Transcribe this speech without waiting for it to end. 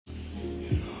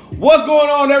What's going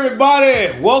on,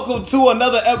 everybody? Welcome to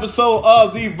another episode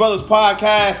of the Brothers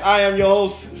Podcast. I am your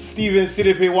host, Steven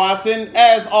CDP Watson.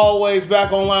 As always,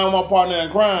 back online with my partner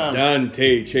in crime,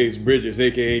 Dante Chase Bridges,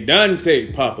 a.k.a.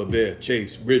 Dante Papa Bear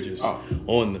Chase Bridges,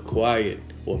 on the quiet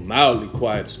or mildly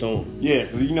quiet storm. Yeah,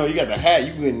 because you know you got the hat.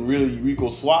 You getting really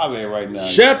Rico Suave right now.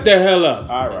 Shut the hell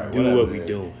up. All right. Do what we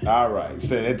doing. All right.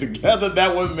 Say that together.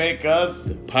 That would make us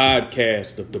the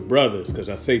podcast of the brothers, because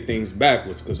I say things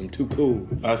backwards because I'm too cool.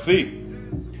 I see.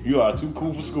 You are too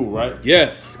cool for school, right?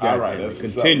 Yes. All right. Let's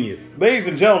continue. Ladies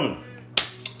and gentlemen,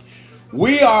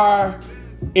 we are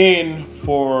in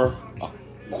for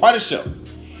quite a show.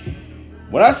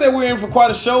 When I say we're in for quite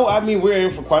a show, I mean we're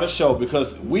in for quite a show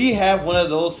because we have one of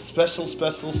those special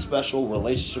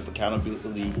relationship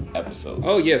accountability episodes.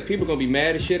 Oh, yes. People going to be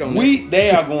mad as shit on that.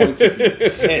 They are going to be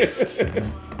pissed.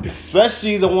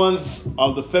 Especially the ones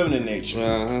of the feminine nature.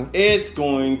 Uh-huh. It's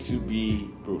going to be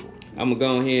brutal. I'm going to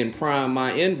go ahead and prime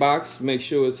my inbox, make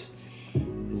sure it's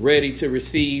ready to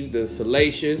receive the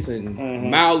salacious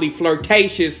and mildly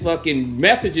flirtatious fucking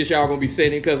messages y'all gonna be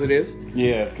sending because of this.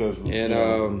 Yeah, because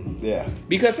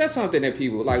because that's something that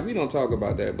people like. We don't talk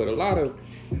about that, but I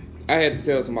had to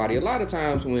tell somebody a lot of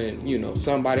times when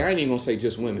somebody, I ain't even gonna say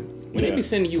just women, when they be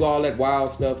sending you all that wild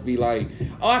stuff, be like,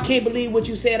 oh, I can't believe what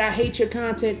you said, I hate your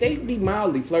content. They be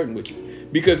mildly flirting with you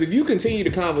because if you continue the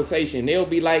conversation, they'll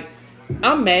be like,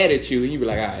 I'm mad at you, and you be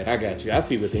like, all right, I got you. I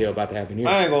see what the hell about to happen here.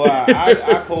 I ain't gonna lie,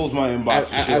 I close my inbox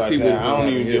for shit like that. I don't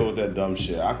even here. deal with that dumb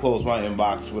shit. I close my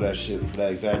inbox for that shit for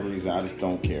that exact reason. I just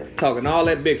don't care. Talking all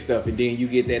that big stuff, and then you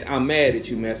get that I'm mad at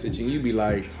you message, and you be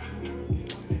like,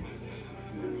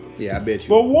 yeah, I bet you.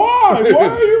 But why? Why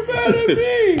are you mad at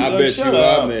me? I bet you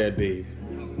are mad, babe.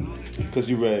 Because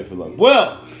you ready for love.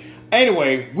 Well,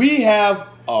 anyway, we have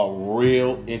a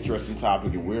real interesting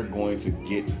topic, and we're going to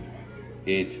get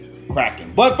it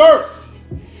cracking. But first,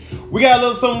 we got a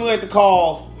little something we like to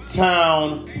call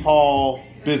Town Hall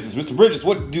Business. Mr. Bridges,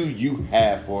 what do you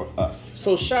have for us?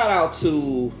 So shout out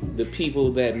to the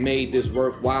people that made this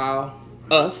worthwhile,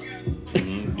 us.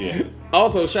 Yeah.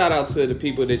 Also shout out to the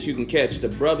people that you can catch the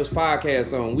Brothers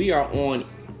Podcast on. We are on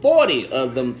 40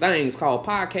 of them things called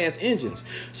podcast engines.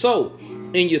 So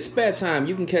in your spare time,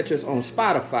 you can catch us on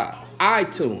Spotify,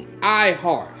 iTunes,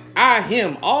 iHeart,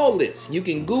 iHim, all this. You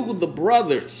can Google the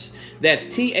Brothers. That's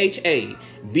THABRUTHAS.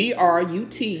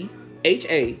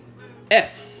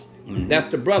 That's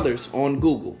the Brothers on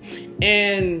Google.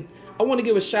 And I want to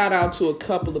give a shout out to a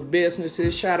couple of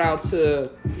businesses. Shout out to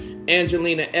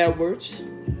Angelina Edwards,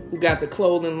 who got the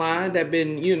clothing line that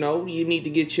been, you need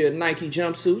to get your Nike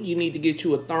jumpsuit. You need to get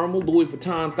you a thermal, Louis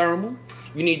Vuitton thermal.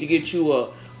 You need to get you a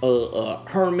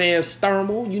Hermes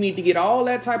thermal. You need to get all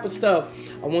that type of stuff.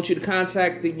 I want you to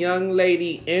contact the young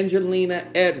lady Angelina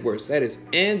Edwards. That is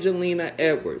Angelina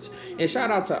Edwards. And shout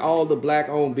out to all the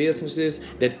black-owned businesses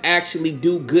that actually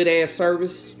do good-ass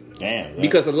service. Damn.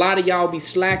 Because a lot of y'all be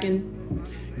slacking.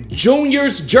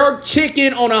 Junior's Jerk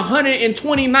Chicken on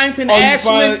 129th and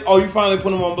Ashland. You finally put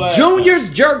them on blast. Junior's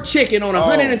Jerk Chicken on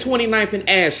 129th and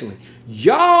Ashland.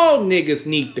 Y'all niggas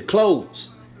need to close.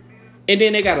 And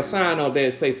then they got a sign up there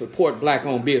that say support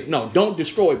black-owned business. No, don't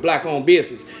destroy black-owned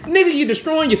business. Nigga, you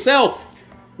destroying yourself.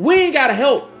 We ain't got to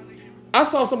help. I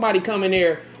saw somebody come in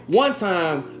there. One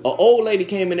time, an old lady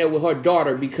came in there with her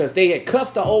daughter because they had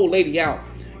cussed the old lady out.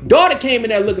 Daughter came in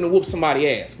there looking to whoop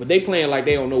somebody's ass. But they playing like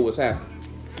they don't know what's happening.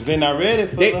 They're not ready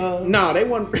for love. No, they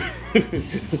want.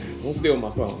 Don't steal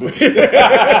my song.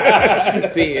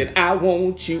 Said, I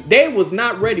want you. They was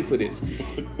not ready for this.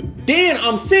 Then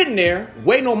I'm sitting there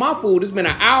waiting on my food. It's been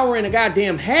an hour and a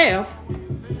goddamn half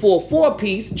for a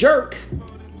 4-piece jerk.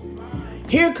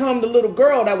 Here come the little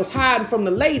girl that was hiding from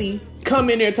the lady. Come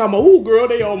in there talking about, ooh, girl,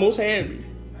 they almost had me.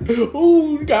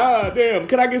 Ooh, goddamn.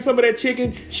 Can I get some of that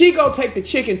chicken? She go take the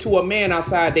chicken to a man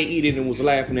outside. They eat it and was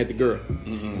laughing at the girl.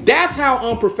 Mm-hmm. That's how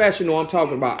unprofessional I'm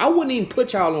talking about. I wouldn't even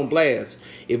put y'all on blast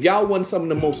if y'all wasn't some of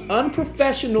the most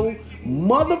unprofessional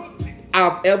mother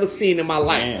I've ever seen in my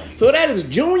life. Damn. So that is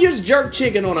Junior's Jerk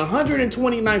Chicken on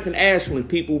 129th and Ashland,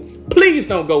 people. Please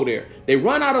don't go there. They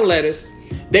run out of lettuce.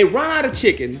 They run out of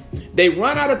chicken. They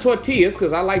run out of tortillas,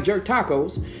 because I like jerk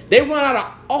tacos. They run out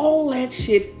of all that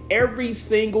shit every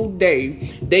single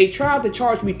day. They tried to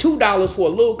charge me $2 for a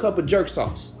little cup of jerk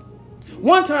sauce.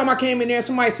 One time I came in there,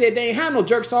 somebody said they ain't had no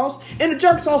jerk sauce, and the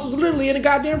jerk sauce was literally in the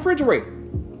goddamn refrigerator.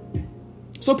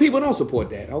 So people don't support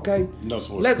that, okay? No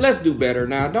support. Let's do better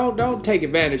now. Don't take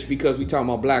advantage because we talking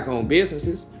about black-owned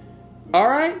businesses, all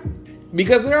right?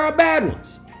 Because there are bad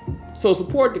ones. So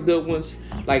support the good ones,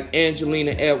 like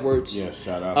Angelina Edwards. Yes,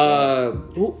 shout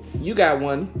out to you got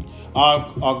one.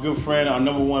 Our good friend, our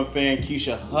number one fan,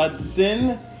 Keisha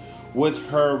Hudson, with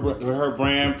her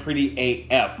brand Pretty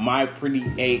AF, My Pretty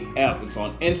AF. It's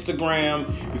on Instagram.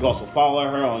 You can also follow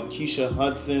her on Keisha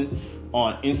Hudson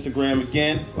on Instagram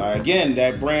again. Again,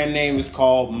 that brand name is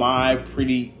called My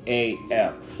Pretty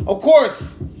AF. Of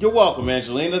course, you're welcome,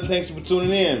 Angelina. Thanks for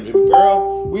tuning in, baby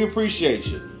girl. We appreciate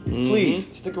you. Please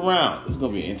stick around. It's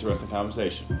going to be an interesting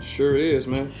conversation. Sure is,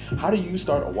 man. How do you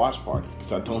start a watch party?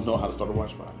 Because I don't know how to start a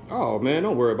watch party. Oh, man,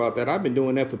 don't worry about that. I've been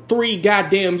doing that for 3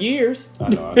 goddamn years. I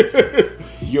know.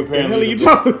 You're apparently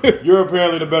you're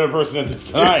apparently the better person at this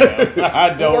than I am.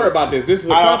 I don't worry about this. This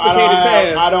is a complicated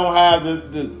task. I don't have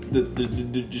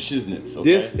the shiznits. Okay?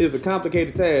 This is a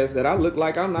complicated task that I look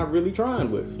like I'm not really trying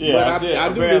with. Yeah, but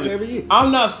I do this every year.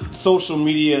 I'm not social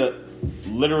media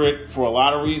literate for a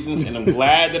lot of reasons, and I'm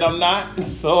glad that I'm not.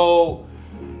 So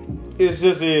it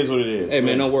just is what it is. Hey,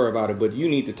 man, don't worry about it. But you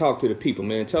need to talk to the people,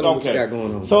 man. Tell them what you got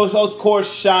going on. So, of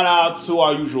course, shout out to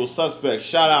our usual suspects.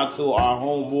 Shout out to our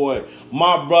homeboy,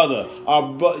 my brother,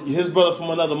 his brother from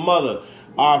another mother,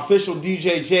 our official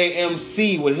DJ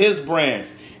JMC with his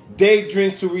brands.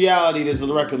 Daydreams to Reality is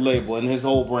the record label and his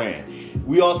whole brand.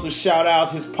 We also shout out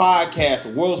his podcast, the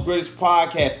world's greatest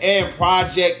podcast, and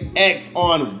Project X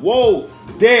on Whoa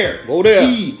There TV. Whoa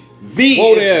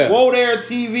There. Whoa There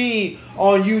TV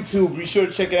on YouTube. Be sure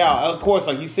to check it out. Of course,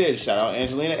 like he said, shout out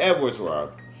Angelina Edwards for our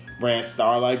brand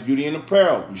Starlight Beauty and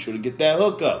Apparel. Be sure to get that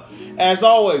hookup. As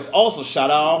always, also shout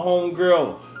out our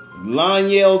homegirl,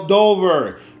 Lanyelle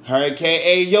Dover, her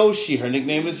aka Yoshi. Her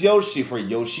nickname is Yoshi for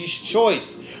Yoshi's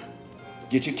Choice.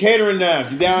 Get your catering now. If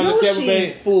you're down in Tampa Bay.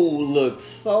 Yoshi food looks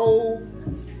so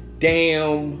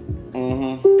damn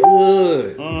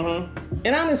good.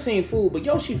 And I done seen food, but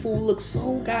Yoshi food looks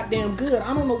so goddamn good.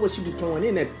 I don't know what she be throwing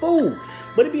in that food,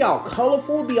 but it be all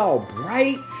colorful, it be all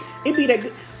bright. It be that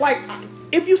good. Like,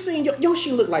 if you seen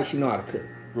Yoshi look like she know how to cook.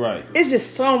 Right. It's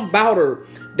just some about her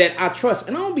that I trust.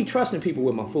 And I don't be trusting people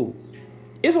with my food.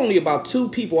 It's only about 2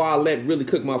 people I'll let really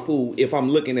cook my food if I'm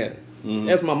looking at it.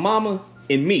 That's my mama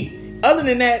and me. Other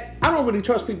than that, I don't really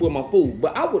trust people with my food.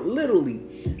 But I would literally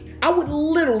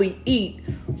eat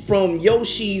from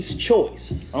Yoshi's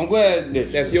Choice. I'm glad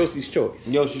that's Yoshi's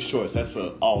Choice. Yoshi's Choice. That's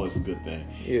always a good thing.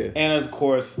 Yeah. And of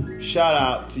course, shout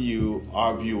out to you,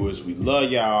 our viewers. We love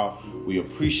y'all. We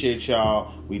appreciate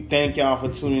y'all. We thank y'all for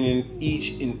tuning in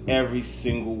each and every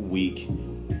single week.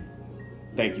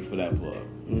 Thank you for that plug.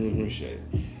 Appreciate it.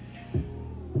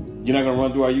 You're not going to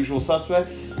run through our usual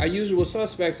suspects? Our usual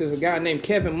suspects is a guy named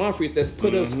Kevin Humphreys that's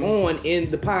put us on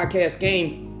in the podcast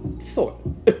game, sort of.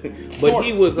 But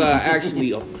he was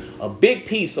actually a big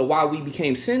piece of why we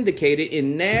became syndicated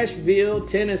in Nashville,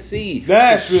 Tennessee.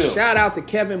 Nashville. So shout out to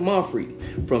Kevin Mumphrey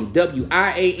from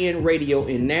WIAN Radio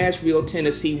in Nashville,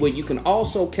 Tennessee, where you can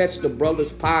also catch the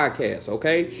Brothers podcast,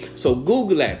 okay? So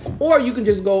Google that. Or you can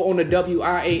just go on the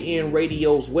WIAN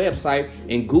Radio's website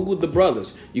and Google the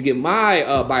Brothers. You get my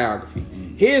biography,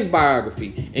 his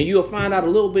biography, and you'll find out a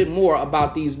little bit more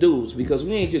about these dudes, because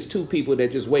we ain't just 2 people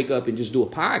that just wake up and just do a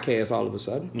podcast all of a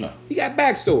sudden. No. We got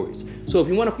backstories. So if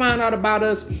you want to find out about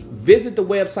us, visit the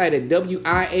website at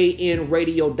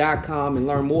WIANradio.com and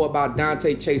learn more about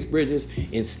Dante Chase Bridges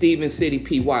and Stephen City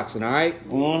P. Watson, all right?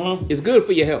 It's good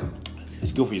for your health.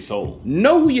 It's good for your soul.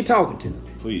 Know who you're talking to.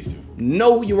 Please do.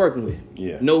 Know who you're working with.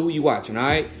 Yeah. Know who you're watching, all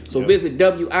right? So visit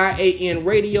WIAN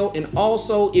Radio. And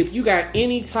also, if you got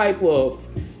any type of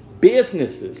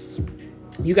businesses,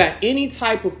 you got any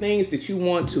type of things that you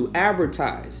want to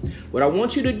advertise, what I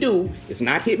want you to do is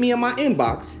not hit me in my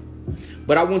inbox,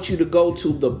 but I want you to go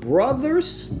to the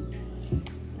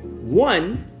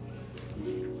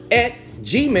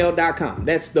brothers1@gmail.com.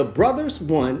 That's the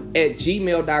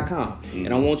brothers1@gmail.com.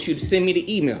 And I want you to send me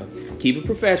the email. Keep it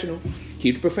professional.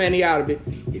 Keep the profanity out of it.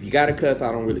 If you got to cuss,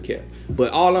 I don't really care.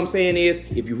 But all I'm saying is,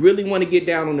 if you really want to get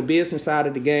down on the business side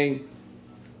of the game,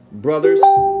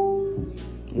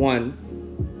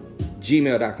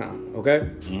 brothers1@gmail.com. Okay?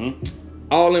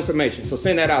 All information. So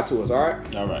send that out to us, all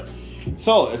right? All right.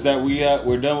 So, is that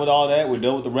we're done with all that? We're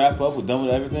done with the wrap up? We're done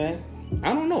with everything?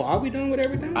 I don't know. Are we done with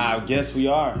everything? I guess we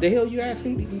are. The hell you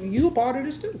asking? You a part of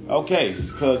this too? Okay,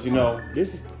 because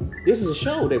this is a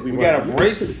show that we gotta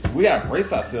brace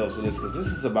ourselves for this, because this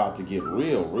is about to get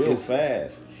real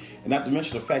fast. And not to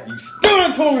mention the fact that you still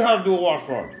ain't told me how to do a watch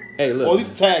party. Hey, look. Or at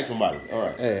least tag somebody. All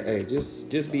right. Hey,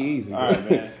 just be easy. All right,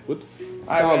 man.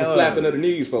 It's all the slapping of the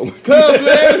knees, folks. Cause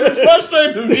man, it's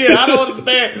frustrating to me. And I don't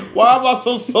understand why am I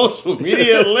so social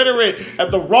media illiterate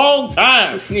at the wrong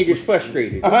time. This nigga's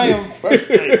frustrated. I am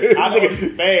frustrated. I don't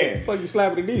understand. Fuck you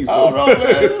slapping the knees, I don't folks. know,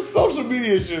 man. This social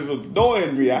media shit is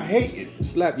annoying me. I hate it.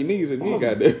 Slap your knees at me,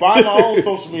 goddamn. Buy my own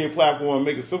social media platform and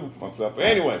make it simple for myself. But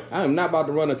anyway, I am not about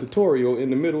to run a tutorial in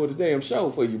the middle of the damn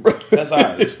show for you, bro. that's all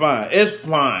right. It's fine. It's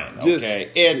fine. Just-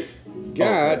 Okay. It's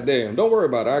God okay. damn. Don't worry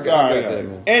about it. I got Sorry, that,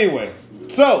 man. Anyway,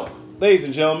 so, ladies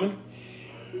and gentlemen,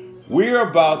 we're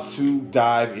about to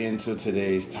dive into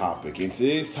today's topic. And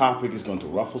today's topic is going to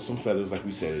ruffle some feathers like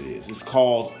we said it is. It's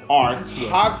called Are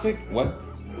Toxic... What?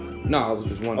 No, I was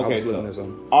just wondering. I Okay, was looking at so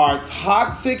something. are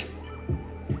toxic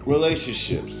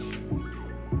relationships,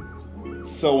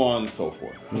 so on and so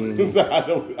forth.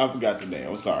 I forgot the name.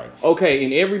 I'm sorry. Okay,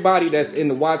 and everybody that's in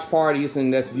the watch parties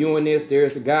and that's viewing this,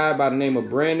 there's a guy by the name of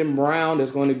Brandon Brown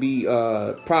that's going to be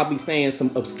probably saying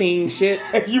some obscene shit.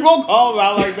 You gonna call him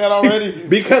out like that already?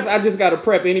 Because I just got to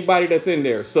prep anybody that's in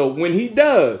there. So when he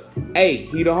does, hey,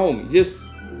 he the homie. Just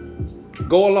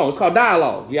go along. It's called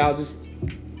dialogue. Y'all just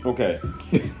Okay.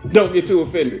 don't get too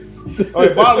offended.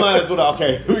 Okay, bottom line is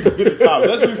okay, we can get the topic.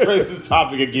 Let's rephrase this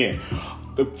topic again.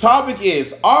 The topic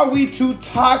is, are we too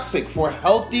toxic for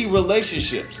healthy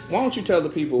relationships? Why don't you tell the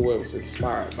people what it was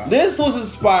inspired by? This was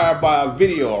inspired by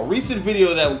a recent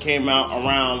video that came out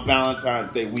around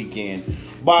Valentine's Day weekend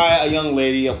by a young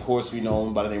lady, of course we know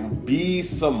by the name of B.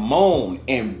 Simone.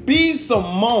 And B.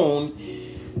 Simone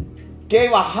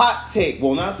gave a hot take.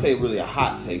 Well, not say really a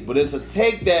hot take, but it's a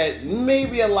take that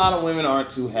maybe a lot of women aren't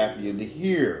too happy to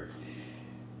hear.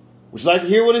 Would you like to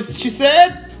hear what she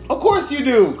said? Of course you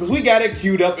do, because we got it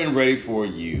queued up and ready for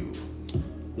you.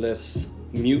 Let's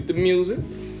mute the music.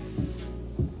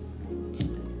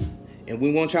 And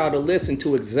we want y'all to listen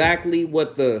to exactly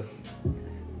what the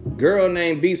girl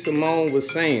named B. Simone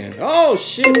was saying. Oh,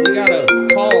 shit, we got a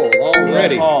call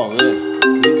already. Oh, really?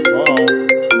 See, hold on.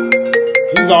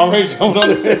 He's already jumped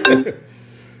on it.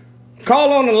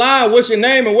 Call on the line. What's your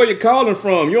name and where you calling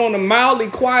from? You're on the mildly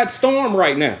quiet storm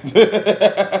right now.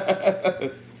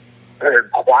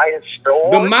 Quiet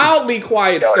storm? The mildly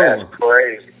quiet Yo, storm. that's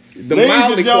crazy. The Ladies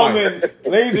mildly and gentlemen, quiet.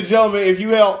 ladies and gentlemen, if you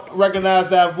help recognize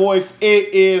that voice,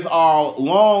 it is our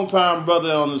longtime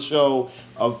brother on the show,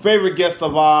 a favorite guest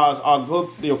of ours, our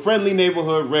good, friendly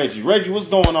neighborhood Reggie. Reggie, what's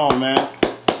going on, man?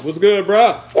 What's good,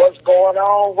 bro? What's going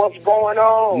on? What's going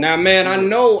on? Now, man, I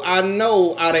know,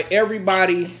 out of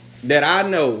everybody that I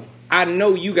know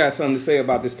you got something to say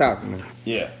about this topic, man.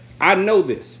 Yeah. I know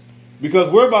this. Because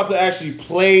we're about to actually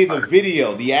play the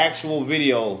video, the actual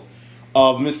video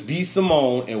of Miss B.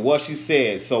 Simone and what she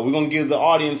said. So we're going to give the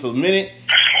audience a minute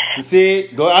to see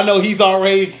it. I know he's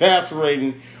already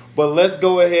exasperating, but let's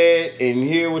go ahead and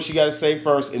hear what she got to say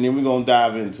first, and then we're going to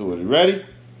dive into it. You ready?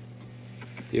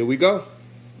 Here we go.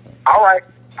 All right.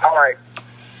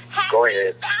 Go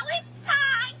ahead.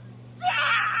 Valentine's Day!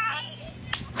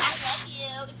 I love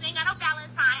you. If you ain't got no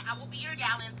Valentine, I will be your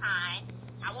Galentine.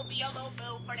 I will be your little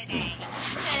boo for the day.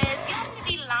 Because you don't need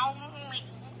to be lonely.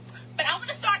 But I want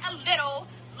to start a little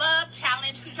love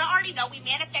challenge because y'all already know we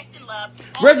manifest in love.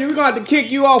 Reggie, we're going to have to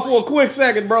kick you off for a quick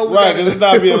second, bro. Right, because it's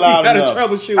not being loud enough. enough. We got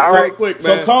to troubleshoot All so right. quick,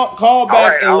 man. So call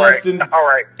back in less than All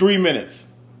right. 3 minutes.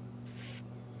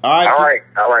 All right?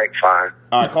 All right, fine.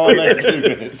 All right, call in less than 3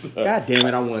 minutes. God damn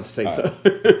it, I wanted to say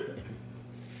something.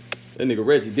 That nigga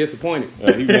Reggie disappointed.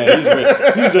 He's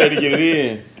ready. He's ready to get it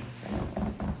in.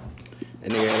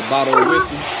 And they had a bottle of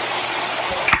whiskey.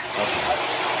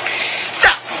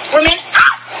 Stop. We're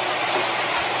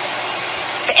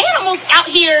the animals out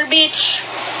here, bitch.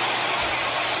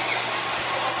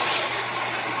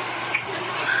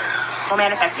 We're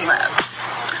manifesting love.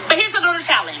 But here's the little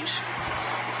challenge.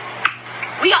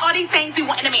 We got all these things we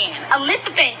want in a man. A list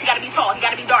of things. He got to be tall. He got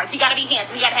to be dark. He got to be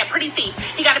handsome. He got to have pretty teeth.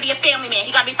 He got to be a family man.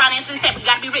 He got to be financially stable. He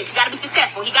got to be rich. He got to be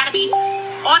successful. He got to be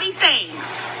all these things.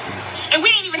 And we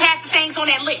ain't even half the things on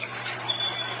that list.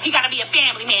 He got to be a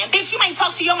family man. Bitch, you may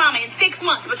talk to your mama in 6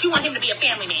 months, but you want him to be a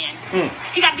family man.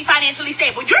 He got to be financially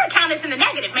stable. Your account is in the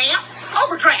negative, ma'am.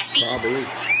 Overdraft fee. Probably.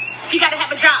 He got to have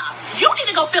a job. You need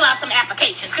to go fill out some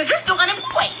applications because you're still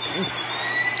unemployed.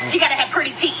 He got to have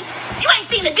pretty teeth. You ain't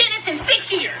seen a dentist in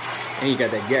 6 years. And you got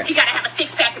that gap. He got to have a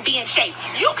six-pack and be in shape.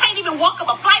 You can't even walk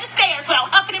up a flight of stairs without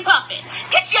huffing and puffing.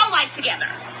 Get your life together.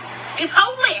 This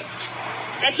whole list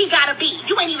that he got to be.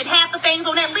 You ain't even half the things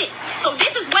on that list. So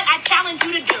this is what I challenge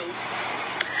you to do.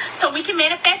 So we can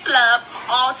manifest love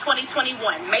all 2021.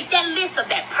 Make that list of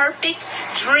that perfect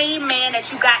dream man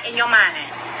that you got in your mind.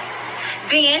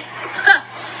 Then,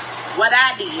 what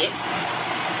I did,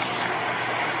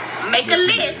 make a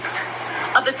list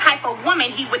of the type of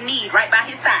woman he would need right by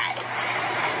his side.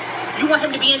 You want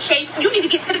him to be in shape? You need to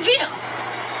get to the gym.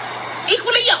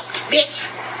 Equally yoked, bitch.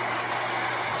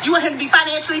 You want him to be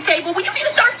financially stable? Well, you need to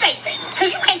start saving.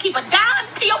 Because you can't keep a dime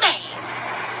to your name.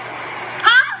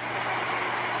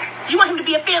 Huh? You want him to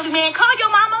be a family man? Call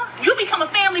your mama. You become a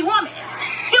family woman.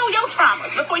 Heal your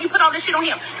traumas before you put all this shit on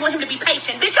him. You want him to be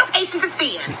patient. Bitch, your patience is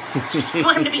thin. You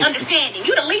want him to be understanding.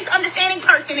 You the least understanding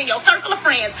person in your circle of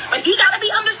friends. But he gotta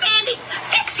be understanding.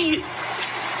 Fix you.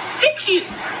 Fix you.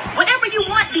 Whatever you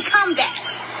want, become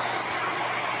that.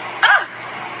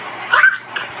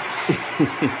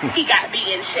 Fuck. He gotta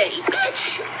be in shape.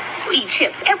 Bitch, you eat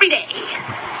chips every day.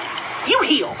 You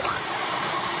heal.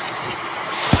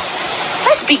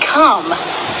 Let's become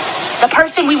the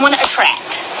person we want to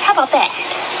attract. How about that?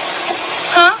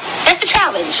 Huh? That's the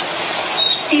challenge.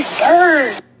 These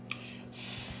birds.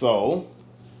 So,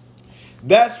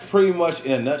 that's pretty much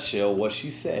in a nutshell what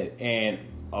she said. And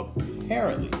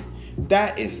apparently,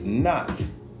 that is not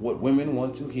what women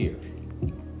want to hear.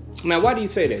 Now, why do you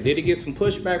say that? Did he get some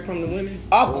pushback from the women?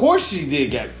 Of course she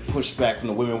did get pushback from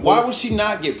the women. Why would she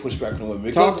not get pushback from the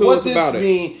women? Talk to us about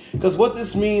it. Because what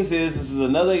this means is this is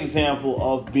another example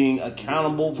of being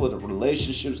accountable for the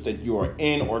relationships that you are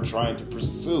in or trying to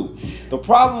pursue. The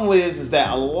problem is that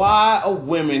a lot of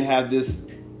women have this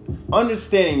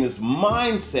understanding, this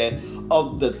mindset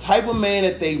of the type of man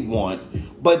that they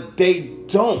want, but they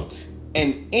don't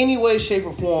in any way, shape,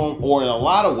 or form, or in a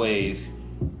lot of ways,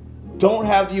 don't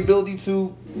have the ability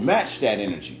to match that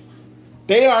energy.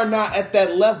 They are not at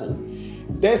that level.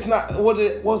 That's not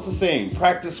what's the saying?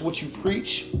 Practice what you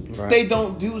preach. Right. They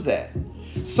don't do that.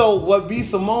 So what B.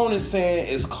 Simone is saying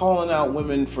is calling out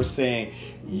women for saying,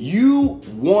 you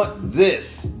want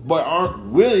this, but aren't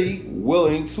really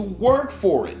willing to work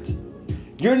for it.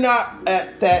 You're not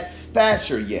at that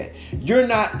stature yet. You're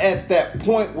not at that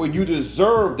point where you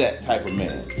deserve that type of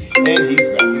man. And he's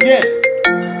back again.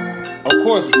 Of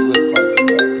course, Mr. Rick Price is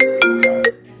back.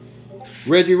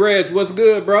 Reggie Reg, what's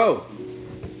good, bro?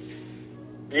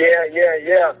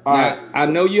 Yeah. All right. I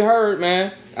know you heard,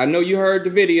 man. I know you heard the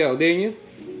video, didn't you?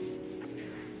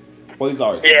 Well, he's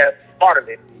always part of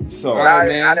it. So right,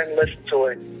 man. I didn't listen to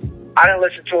it. I didn't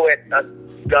listen to it a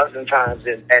dozen times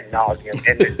ad nauseum,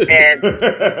 and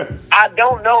I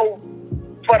don't know,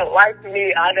 for the life of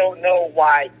me, I don't know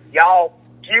why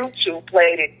you two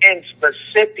played it in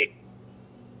specific,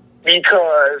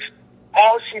 because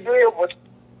all she did was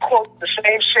quote the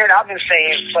same shit I've been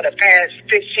saying for the past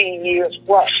 15 years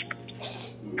plus.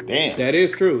 Damn. That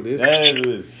is true. That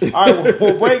is. All right,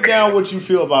 well, break down what you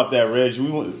feel about that, Reg. We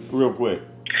want real quick.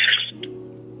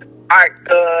 All right,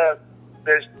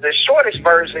 the shortest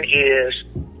version is,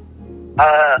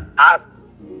 I've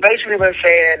basically been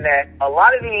saying that a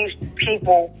lot of these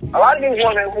people, a lot of these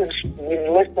women who's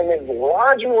listing this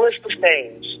laundry list of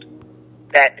things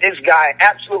that this guy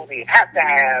absolutely has to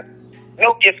have,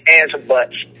 no ifs, ands, or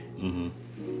buts. Mm-hmm.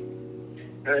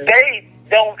 They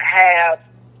don't have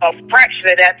a fraction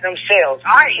of that themselves.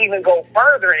 I even go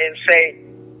further and say,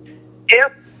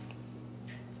 if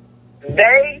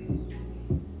they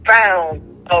found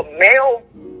a male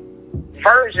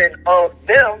version of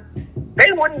them,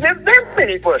 they wouldn't give them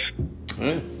any pussy.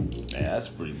 Yeah, that's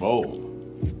pretty bold.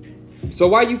 So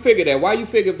why you figure that? Why you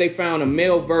figure if they found a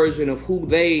male version of who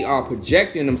they are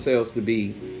projecting themselves to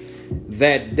be,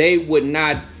 that they would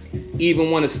not even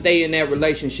want to stay in that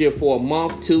relationship for a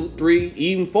month, 2, 3,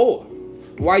 even 4?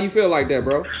 Why you feel like that,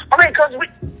 bro? I mean, because we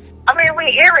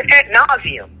hear it ad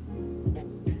nauseum.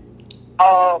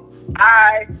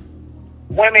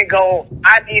 Women go,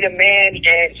 I need a man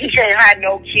and he can't have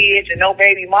no kids and no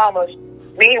baby mamas.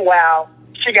 Meanwhile,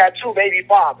 she got 2 baby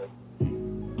fathers.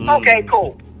 Okay,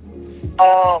 cool.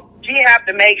 She have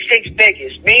to make 6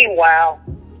 figures. Meanwhile,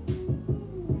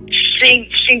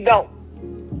 she don't.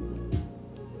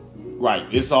 Right.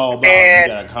 It's all about you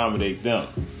gotta accommodate them.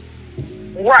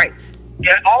 Right.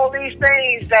 And all these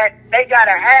things that they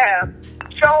gotta have.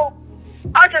 So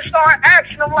I just start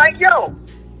asking them like, yo,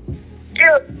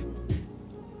 if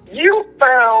you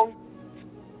found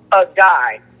a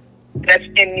guy that's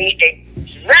in the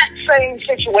exact same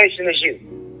situation as you,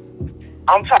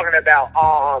 I'm talking about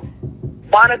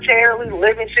monetarily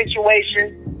living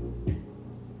situation,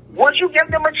 would you give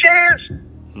them a chance?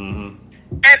 Mm-hmm.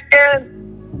 And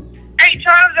 8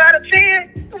 times out of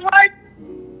 10, it's like,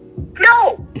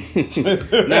 no.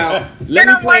 Now, let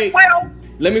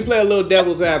me play a little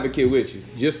devil's advocate with you,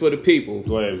 just for the people.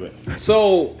 Go ahead, man.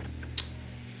 So,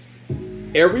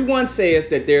 everyone says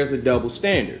that there's a double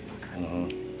standard.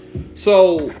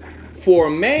 So, for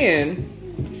a man,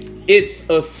 it's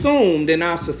assumed in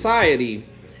our society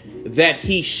that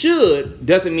he should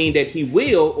doesn't mean that he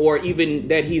will, or even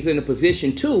that he's in a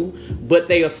position to, but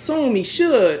they assume he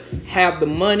should have the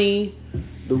money,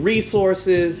 the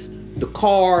resources, the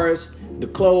cars, the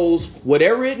clothes,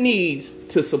 whatever it needs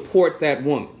to support that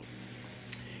woman.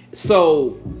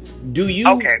 So do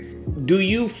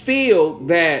you feel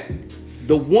that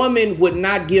the woman would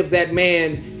not give that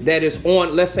man that is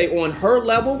on, let's say, on her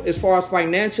level as far as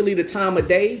financially the time of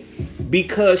day,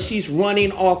 because she's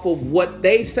running off of what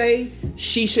they say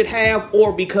she should have,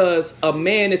 or because a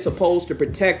man is supposed to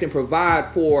protect and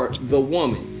provide for the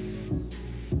woman?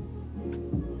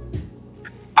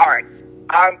 All right.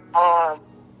 I'm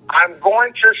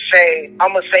going to say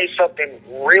something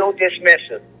real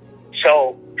dismissive.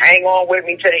 So hang on with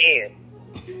me to the end.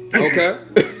 Okay.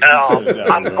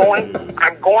 I'm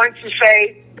going to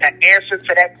say the answer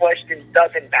to that question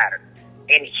doesn't matter.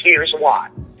 And here's why.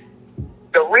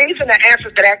 The reason the answer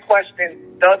to that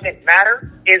question doesn't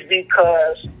matter is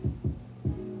because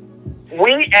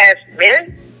we as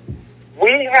men,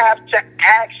 we have to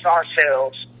ask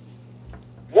ourselves,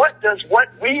 what does what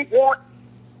we want?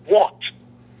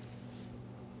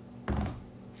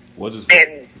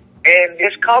 And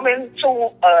it's coming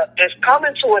to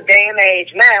a day and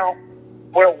age now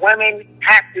where women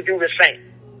have to do the same.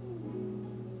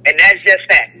 And that's just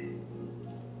that.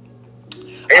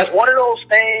 It's one of those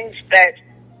things that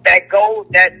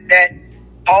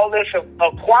all this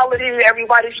equality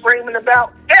everybody's screaming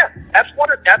about. Yeah, that's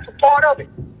a part of it.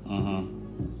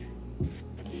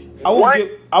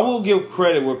 I will give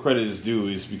credit where credit is due,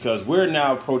 is because we're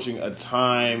now approaching a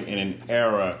time and an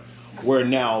era where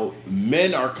now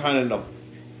men are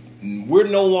we're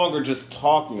no longer just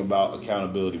talking about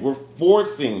accountability. We're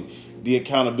forcing the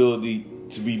accountability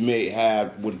to be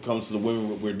had when it comes to the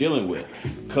women we're dealing with.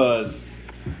 Because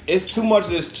it's too much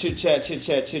of this chit chat.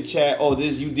 Oh,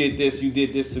 you did this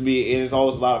to me. And it's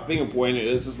always a lot of finger pointing.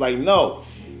 It's just like, no,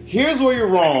 here's where you're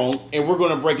wrong. And we're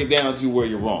going to break it down to where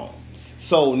you're wrong.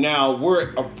 So now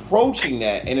we're approaching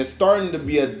that, and it's starting to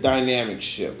be a dynamic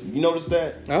shift. You notice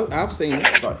that? Oh, I've seen it.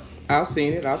 I've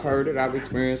seen it. I've heard it. I've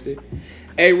experienced it.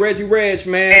 Hey, Reg,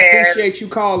 man, appreciate you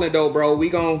calling, though, bro. We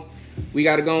got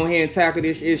to go ahead and tackle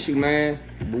this issue, man.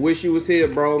 But wish you was here,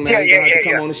 bro, man. You have to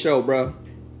come on the show, bro.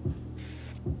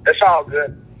 It's all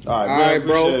good. All right,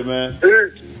 bro. Appreciate it, man.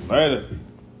 Later.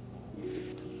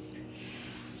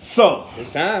 So it's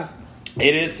time.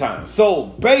 It is time. So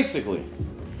basically,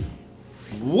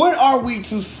 what are we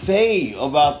to say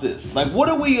about this? Like, what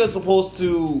are we supposed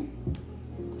to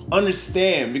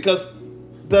understand? Because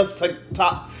does a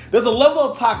level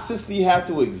of toxicity have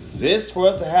to exist for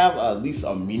us to have at least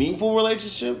a meaningful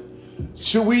relationship?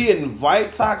 Should we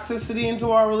invite toxicity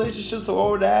into our relationships in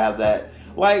order to have that?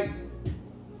 Like,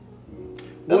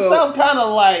 that sounds kind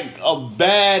of like a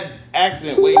bad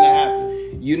accident waiting to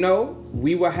happen. You know,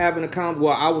 we were having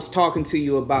I was talking to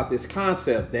you about this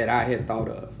concept that I had thought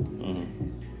of.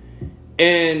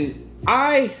 And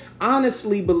I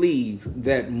honestly believe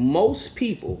that most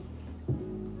people,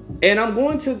 and I'm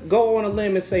going to go on a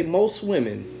limb and say most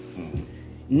women,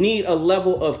 need a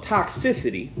level of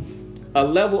toxicity, a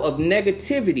level of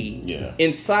negativity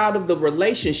inside of the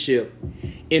relationship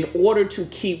in order to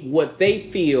keep what they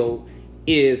feel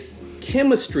is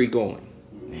chemistry going.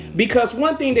 Because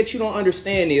one thing that you don't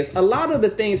understand is a lot of the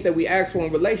things that we ask for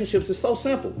in relationships is so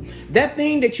simple. That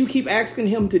thing that you keep asking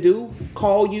him to do,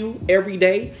 call you every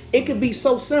day, it could be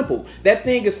so simple. That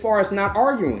thing as far as not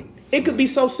arguing, it could be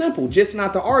so simple, just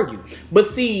not to argue. But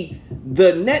see,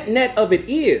 the net of it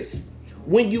is,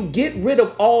 when you get rid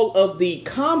of all of the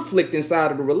conflict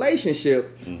inside of the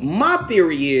relationship, my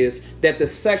theory is that the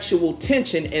sexual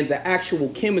tension and the actual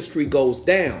chemistry goes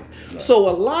down. Right. So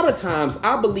a lot of times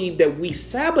I believe that we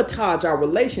sabotage our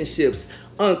relationships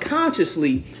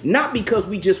unconsciously, not because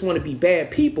we just want to be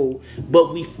bad people,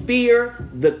 but we fear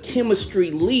the chemistry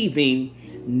leaving,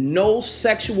 no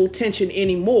sexual tension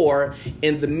anymore,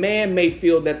 and the man may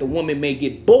feel that the woman may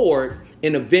get bored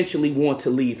and eventually want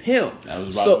to leave him. I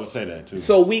was about to say that too.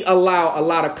 So we allow a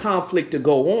lot of conflict to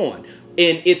go on.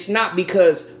 And it's not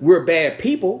because we're bad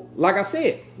people. Like I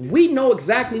said, we know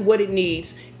exactly what it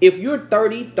needs. If you're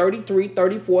 30, 33,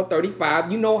 34,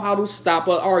 35, you know how to stop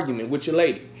an argument with your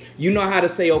lady. You know how to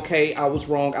say, okay, I was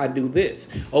wrong, I do this.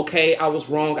 Okay, I was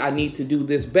wrong, I need to do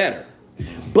this better.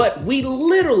 But we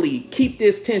literally keep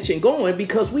this tension going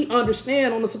because we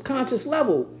understand on a subconscious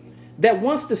level that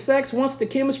once the sex, once the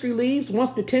chemistry leaves,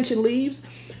 once the tension leaves,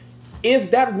 is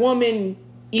that woman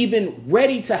even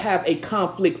ready to have a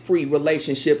conflict-free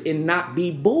relationship and not be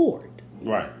bored?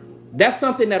 Right. That's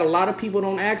something that a lot of people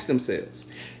don't ask themselves.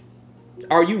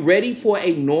 Are you ready for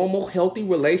a normal, healthy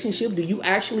relationship? Do you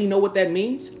actually know what that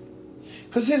means?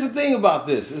 Because here's the thing about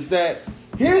this, is that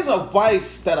here's a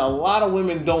vice that a lot of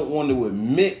women don't want to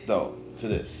admit, though, to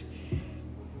this.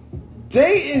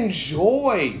 They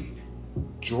enjoy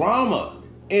drama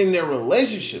in their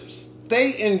relationships.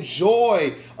 They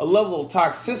enjoy a level of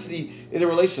toxicity in their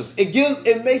relationships.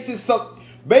 It makes it so,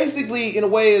 basically, in a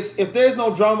way, is if there's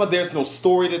no drama, there's no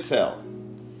story to tell.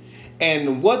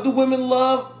 And what do women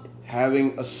love?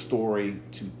 Having a story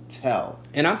to tell.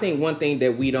 And I think one thing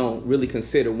that we don't really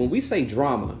consider, when we say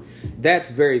drama, that's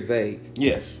very vague.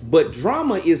 Yes. But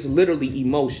drama is literally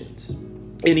emotions.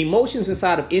 And emotions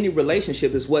inside of any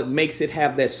relationship is what makes it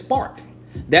have that spark.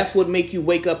 That's what make you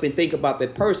wake up and think about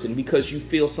that person, because you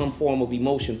feel some form of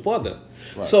emotion for them.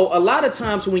 Right. So a lot of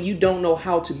times when you don't know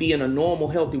how to be in a normal,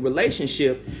 healthy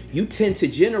relationship, you tend to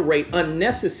generate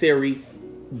unnecessary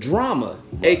drama,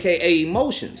 right, aka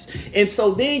emotions. And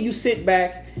so then you sit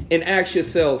back and ask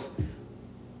yourself,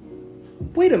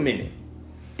 wait a minute.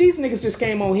 These niggas just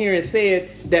came on here and said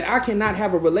that I cannot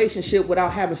have a relationship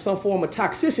without having some form of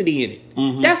toxicity in it.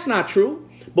 Mm-hmm. That's not true.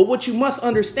 But what you must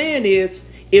understand is,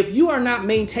 if you are not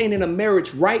maintaining a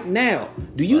marriage right now,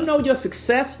 do you know your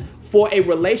success for a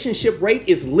relationship rate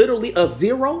is literally a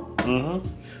 0? Mm-hmm.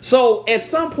 So at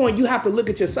some point you have to look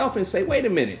at yourself and say, wait a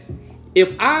minute.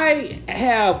 If I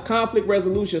have conflict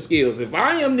resolution skills, if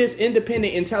I am this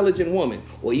independent, intelligent woman,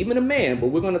 or even a man, but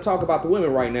we're going to talk about the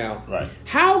women right now. Right.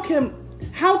 How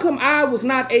come I was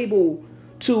not able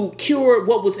to cure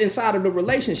what was inside of the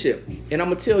relationship? And I'm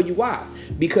going to tell you why.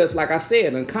 Because like I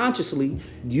said, unconsciously,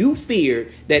 you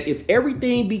feared that if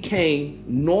everything became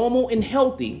normal and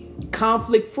healthy,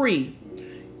 conflict-free,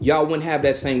 y'all wouldn't have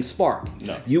that same spark.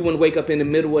 No. You wouldn't wake up in the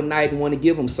middle of the night and want to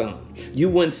give him some. You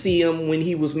wouldn't see him when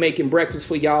he was making breakfast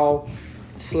for y'all,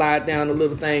 slide down the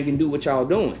little thing and do what y'all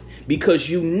doing. Because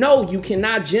you know you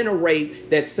cannot generate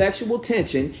that sexual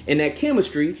tension and that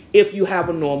chemistry if you have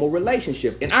a normal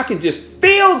relationship. And I can just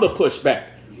feel the pushback.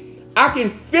 I can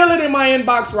feel it in my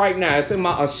inbox right now. It's in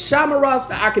my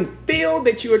Ashamarasta. I can feel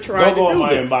that you are trying to do this. Don't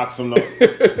go in my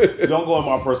inbox. No. Don't go in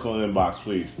my personal inbox,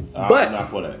 please. But I'm not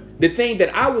for that. The thing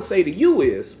that I would say to you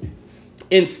is,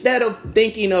 instead of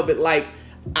thinking of it like,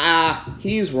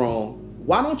 he's wrong,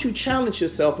 why don't you challenge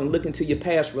yourself and look into your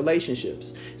past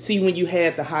relationships? See when you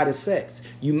had the hottest sex.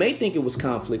 You may think it was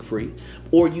conflict-free,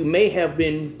 or you may have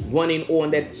been running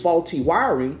on that faulty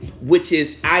wiring, which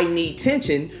is I need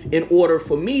tension in order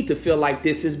for me to feel like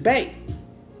this is bae.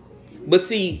 But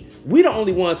see, we the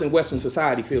only ones in Western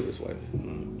society feel this way.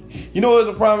 You know, as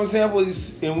a prime example,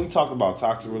 and we talk about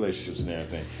toxic relationships and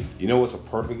everything. You know what's a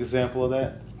perfect example of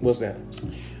that? What's that?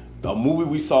 The movie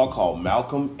we saw called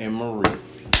Malcolm and Marie.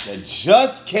 That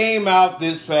just came out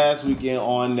this past weekend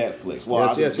on Netflix. Well,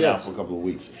 I've been out for a couple of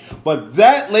weeks. But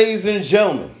that, ladies and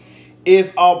gentlemen,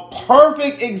 is a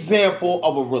perfect example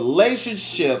of a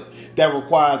relationship that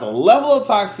requires a level of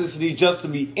toxicity just to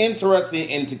be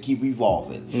interesting and to keep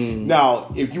evolving. Mm.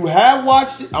 Now, if you have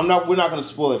watched it, we're not going to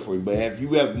spoil it for you, but if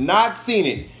you have not seen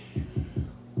it,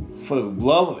 for the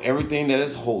love of everything that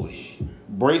is holy,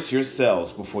 brace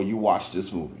yourselves before you watch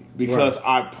this movie. Because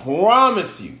I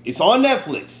promise you, it's on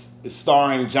Netflix. It's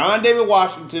starring John David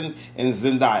Washington and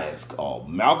Zendaya. It's called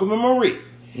Malcolm and Marie.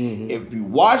 Mm-hmm. If you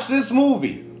watch this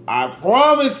movie, I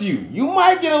promise you, you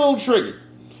might get a little triggered.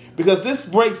 Because this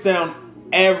breaks down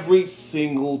every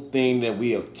single thing that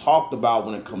we have talked about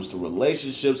when it comes to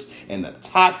relationships and the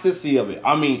toxicity of it.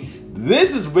 I mean,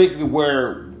 this is basically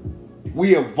where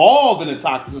we evolve in the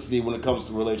toxicity when it comes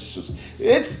to relationships.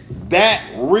 It's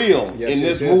that real in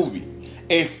this movie.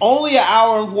 It's only an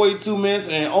hour and 42 minutes,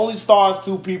 and it only stars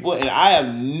 2 people, and I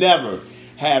have never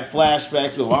had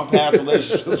flashbacks with my past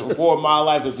relationships before in my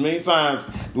life as many times.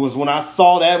 It was when I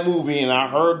saw that movie and I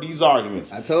heard these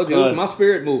arguments. I told you, it was my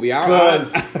spirit movie. I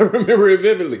remember it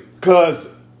vividly. Because,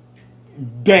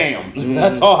 damn. Mm-hmm.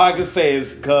 That's all I can say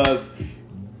is because,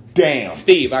 damn.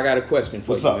 Steve, I got a question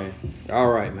for What's you, up? man. All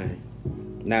right, man.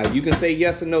 Now, you can say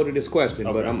yes or no to this question,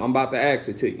 but I'm about to ask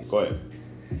it to you. Go ahead.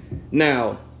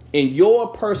 Now, in your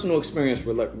personal experience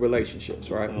relationships,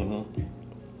 right? Mm-hmm.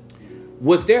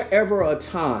 Was there ever a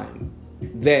time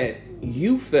that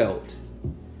you felt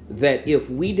that if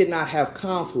we did not have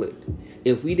conflict,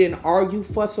 if we didn't argue,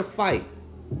 fuss, or fight,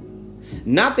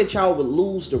 not that y'all would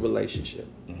lose the relationship,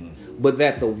 but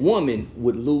that the woman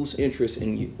would lose interest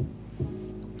in you?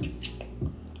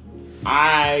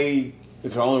 I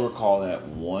can only recall that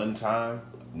one time.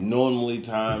 Normally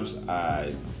times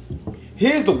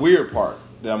Here's the weird part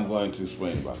that I'm going to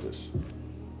explain about this.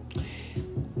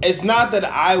 It's not that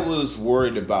I was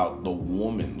worried about the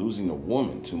woman, losing the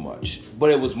woman too much,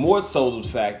 but it was more so the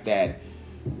fact that,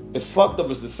 as fucked up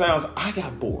as it sounds, I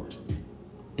got bored.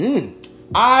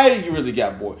 I really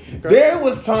got bored. There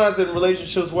was times in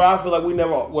relationships where I feel like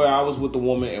where I was with the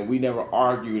woman and we never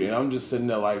argued, and I'm just sitting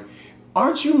there like,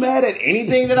 aren't you mad at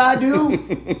anything that I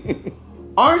do?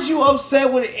 Aren't you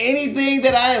upset with anything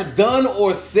that I have done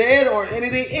or said or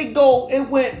anything? It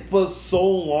went for so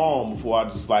long before I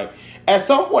just like, at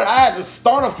some point I had to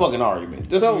start a fucking argument.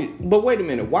 But wait a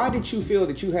minute. Why did you feel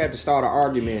that you had to start an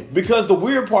argument? Because the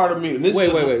weird part of me...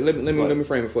 Wait. Let me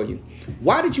frame it for you.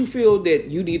 Why did you feel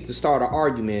that you need to start an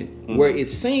argument where it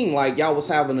seemed like y'all was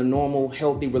having a normal,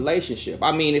 healthy relationship?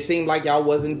 I mean, it seemed like y'all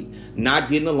wasn't not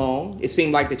getting along. It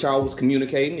seemed like that y'all was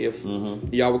communicating, if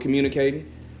y'all were communicating.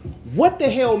 What the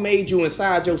hell made you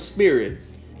inside your spirit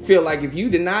feel like if you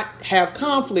did not have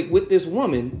conflict with this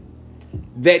woman,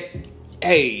 that,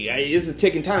 hey, it's a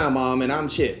ticking time, Mom, and I'm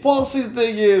shit? Well, see, the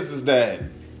thing is that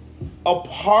a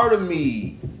part of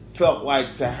me felt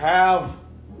like to have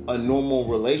a normal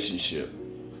relationship,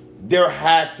 there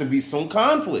has to be some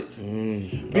conflict.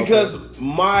 Because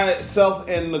myself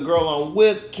and the girl I'm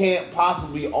with can't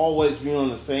possibly always be on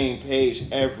the same page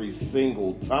every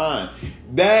single time.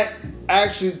 That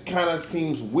actually kind of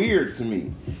seems weird to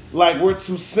me. Like, we're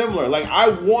too similar. Like, I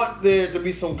want there to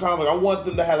be some conflict. I want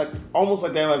them to have, like, almost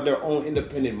like they have their own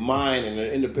independent mind and an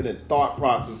independent thought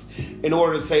process in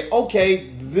order to say,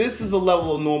 okay, this is a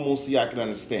level of normalcy I can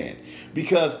understand.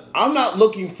 Because I'm not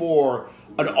looking for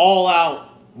an all-out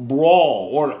brawl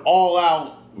or an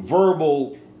all-out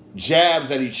verbal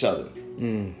jabs at each other.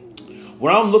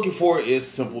 What I'm looking for is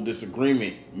simple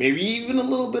disagreement. Maybe even a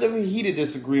little bit of a heated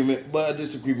disagreement, but a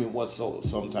disagreement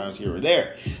sometimes here or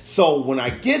there. So when I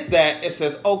get that, it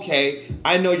says, okay,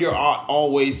 I know you're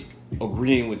always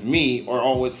agreeing with me or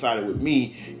always siding with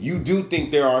me. You do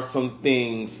think there are some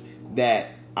things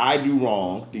that I do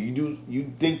wrong.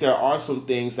 You think there are some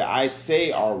things that I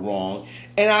say are wrong,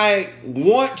 and I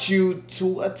want you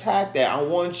to attack that. I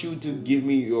want you to give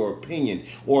me your opinion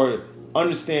or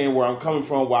understand where I'm coming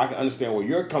from, where I can understand where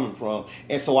you're coming from,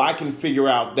 and so I can figure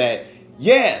out that,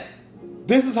 yeah,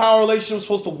 this is how a relationship is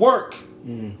supposed to work.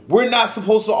 We're not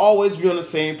supposed to always be on the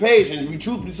same page, and to be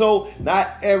truthfully so,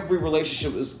 not every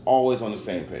relationship is always on the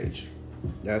same page.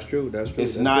 That's true.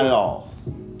 It's not at all.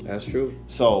 That's true.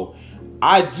 So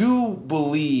I do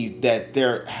believe that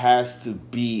there has to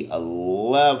be a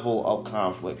level of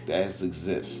conflict that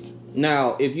exists.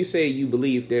 Now, if you say you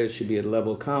believe there should be a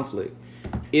level of conflict,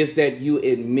 is that you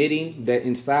admitting that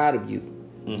inside of you,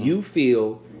 you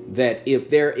feel that if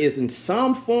there isn't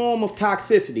some form of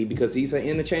toxicity, because these are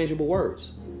interchangeable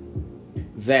words,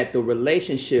 that the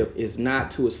relationship is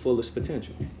not to its fullest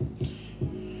potential?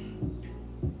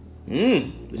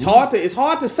 It's hard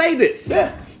to say this.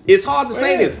 Yeah. It's hard to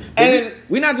say this. And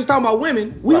we're not just talking about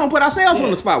women. We're going to put ourselves on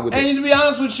the spot with it. And to be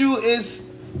honest with you, it's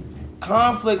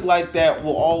conflict like that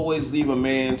will always leave a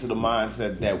man to the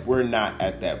mindset that we're not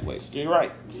at that place. You're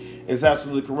right. It's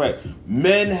absolutely correct.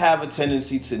 Men have a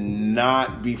tendency to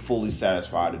not be fully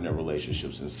satisfied in their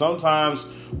relationships. And sometimes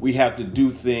we have to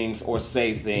do things or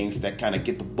say things that kind of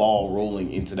get the ball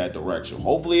rolling into that direction.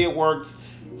 Hopefully it works.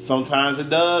 Sometimes it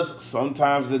does,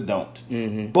 sometimes it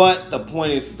don't. But the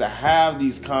point is to have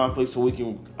these conflicts so we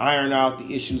can iron out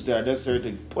the issues that are necessary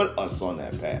to put us on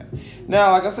that path.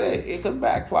 Now, like I said, it could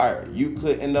backfire. You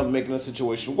could end up making a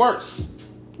situation worse.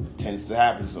 It tends to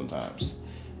happen sometimes.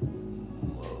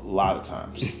 A lot of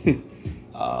times.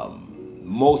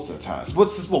 Most of the times.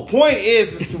 But the point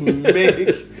is to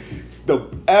make the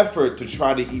effort to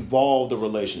try to evolve the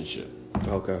relationship.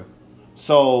 Okay.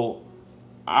 So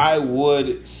I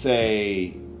would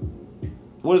say,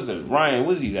 what is it, Ryan?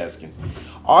 What is he asking?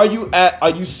 Are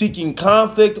you seeking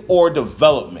conflict or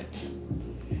development?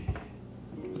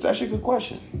 It's actually a good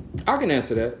question. I can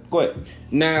answer that. Go ahead.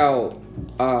 Now,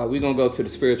 we're gonna go to the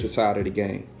spiritual side of the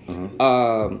game.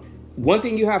 One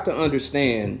thing you have to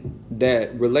understand,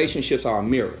 that relationships are a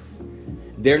mirror.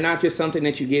 They're not just something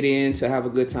that you get in to have a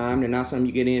good time. They're not something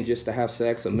you get in just to have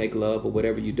sex or make love or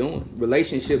whatever you're doing.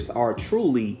 Relationships are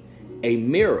truly a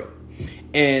mirror.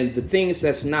 And the things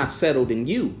that's not settled in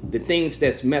you, the things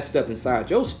that's messed up inside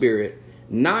your spirit,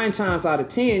 9 times out of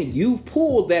 10, you've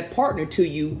pulled that partner to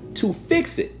you to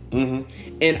fix it. And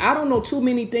I don't know too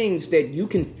many things that you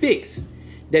can fix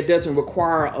that doesn't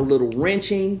require a little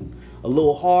wrenching, a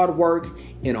little hard work,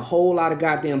 and a whole lot of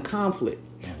goddamn conflict.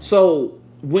 So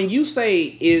when you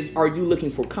say, are you looking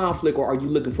for conflict or are you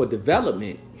looking for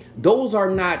development? Those are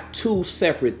not two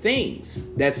separate things.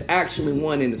 That's actually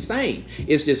one and the same.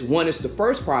 It's just one is the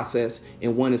first process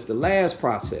and one is the last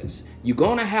process. You're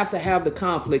going to have the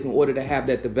conflict in order to have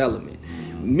that development.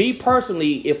 Me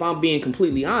personally, if I'm being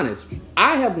completely honest,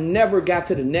 I have never got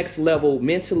to the next level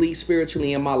mentally,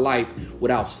 spiritually in my life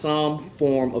without some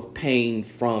form of pain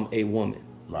from a woman.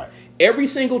 Right. Every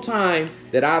single time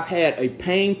that I've had a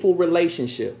painful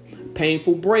relationship,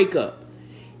 painful breakup,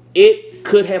 it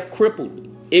could have crippled me.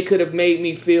 It could have made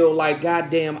me feel like,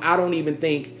 goddamn, I don't even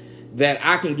think that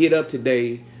I can get up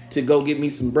today to go get me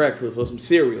some breakfast or some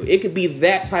cereal. It could be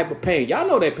that type of pain. Y'all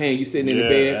know that pain. You sitting in the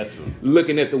bed,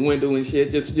 looking at the window and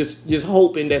shit, just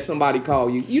hoping that somebody call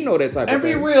you. You know that type of pain. And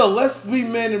be real. Let's be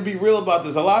men and be real about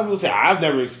this. A lot of people say, I've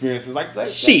never experienced it. Like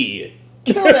that. Shit.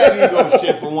 Kill that ego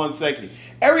shit for 1 second.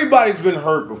 Everybody's been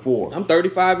hurt before. I'm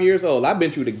 35 years old. I've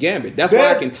been through the gambit. That's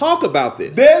why I can talk about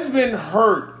this. There's been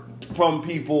hurt from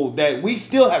people that we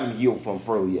still haven't healed from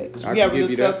fully yet. Because we haven't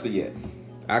discussed it yet.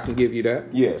 I can give you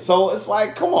that. Yeah, so it's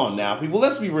like, come on now, people.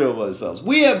 Let's be real with ourselves.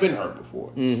 We have been hurt before.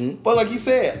 Mm-hmm. But like you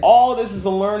said, all this is a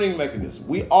learning mechanism.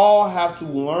 We all have to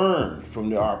learn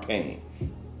from our pain.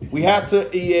 We have to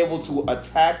be able to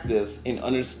attack this and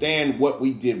understand what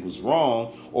we did was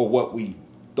wrong or what we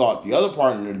thought the other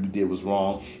partner did was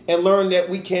wrong and learn that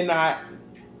we cannot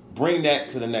bring that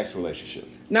to the next relationship.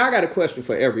 Now, I got a question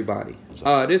for everybody.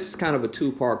 This is kind of a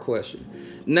two-part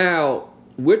question. Now,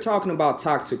 we're talking about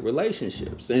toxic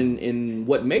relationships, and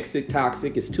what makes it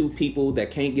toxic is two people that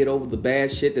can't get over the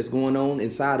bad shit that's going on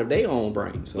inside of their own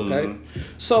brains, okay? Mm-hmm.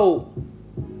 So,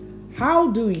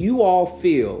 how do you all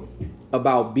feel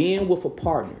about being with a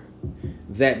partner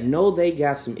that know they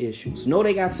got some issues, know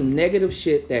they got some negative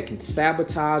shit that can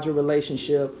sabotage a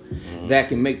relationship, that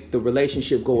can make the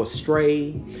relationship go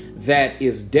astray, that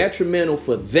is detrimental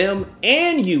for them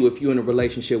and you if you're in a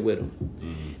relationship with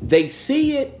them? They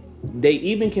see it, they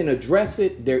even can address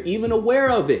it, they're even aware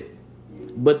of it,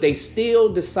 but they still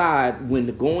decide when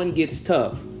the going gets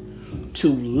tough to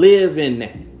live in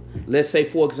that. Let's say,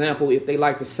 for example, if they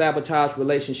like to sabotage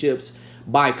relationships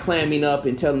by clamming up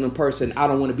and telling the person, I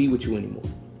don't want to be with you anymore.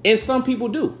 And some people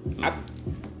do.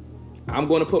 I'm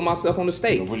going to put myself on the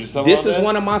stage. This is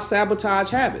one of my sabotage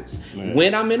habits. Man.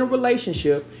 When I'm in a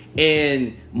relationship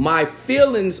and my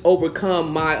feelings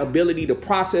overcome my ability to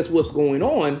process what's going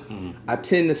on, I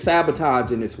tend to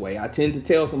sabotage in this way. I tend to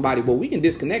tell somebody, well, we can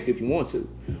disconnect if you want to.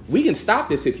 We can stop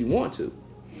this if you want to.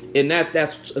 And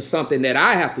that's something that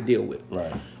I have to deal with.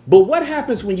 Right. But what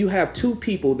happens when you have two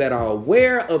people that are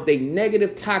aware of their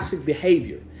negative, toxic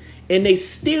behavior and they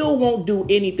still won't do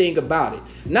anything about it?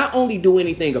 Not only do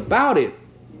anything about it,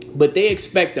 but they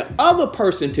expect the other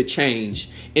person to change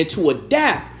and to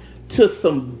adapt to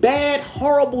some bad,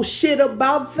 horrible shit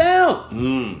about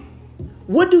them.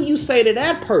 What do you say to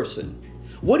that person?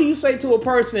 What do you say to a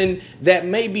person that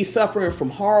may be suffering from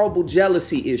horrible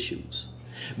jealousy issues?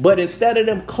 But instead of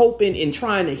them coping and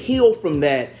trying to heal from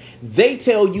that, they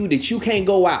tell you that you can't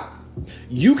go out.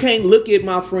 You can't look at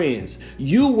my friends.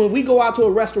 When we go out to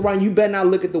a restaurant, you better not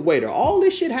look at the waiter. All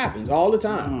this shit happens all the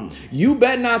time. You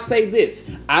better not say this.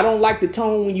 I don't like the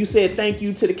tone when you said thank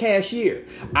you to the cashier.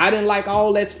 I didn't like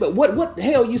all that. What the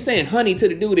hell you saying honey to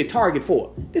the dude at Target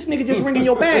for? This nigga just ringing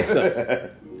your bags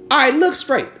up. All right, look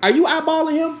straight. Are you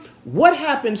eyeballing him? What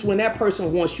happens when that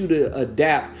person wants you to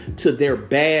adapt to their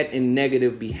bad and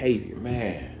negative behavior?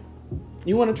 Man.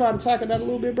 You want to try to tackle that a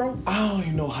little bit, bro? I don't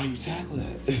even know how you tackle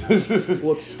that.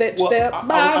 Well, step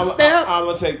by step. I'm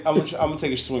gonna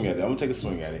take a swing at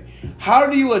it. How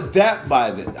do you adapt by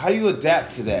that? How do you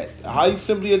adapt to that? How you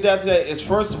simply adapt to that is,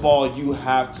 first of all, you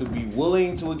have to be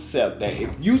willing to accept that if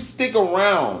you stick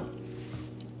around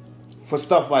for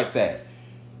stuff like that,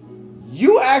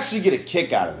 you actually get a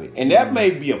kick out of it, and that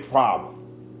may be a problem.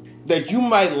 That you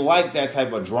might like that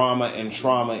type of drama and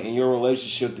trauma in your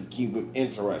relationship to keep it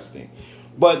interesting.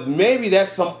 But maybe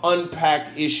that's some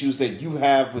unpacked issues that you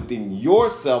have within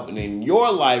yourself and in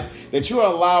your life that you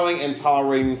are allowing and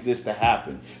tolerating this to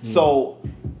happen. So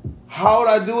how would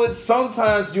I do it?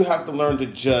 Sometimes you have to learn to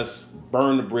just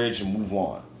burn the bridge and move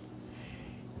on.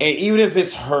 And even if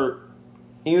it's hurt,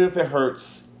 even if it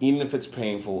hurts, even if it's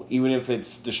painful, even if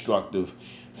it's destructive,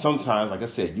 sometimes, like I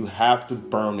said, you have to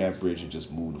burn that bridge and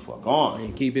just move the fuck on.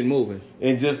 And keep it moving.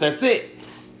 And that's it.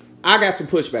 I got some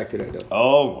pushback to that, though.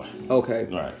 Oh. Okay.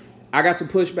 All right. I got some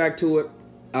pushback to it.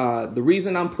 The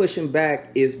reason I'm pushing back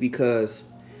is because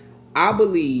I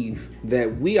believe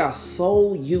that we are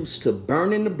so used to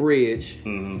burning the bridge,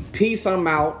 peace, I'm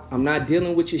out, I'm not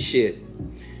dealing with your shit,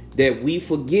 that we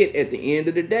forget at the end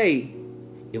of the day,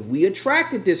 if we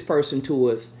attracted this person to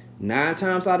us, 9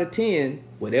 times out of 10,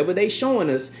 whatever they showing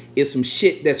us is some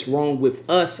shit that's wrong with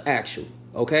us, actually.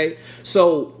 Okay?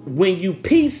 So when you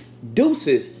peace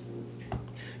deuces,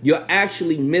 you're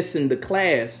actually missing the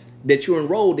class that you're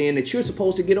enrolled in that you're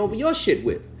supposed to get over your shit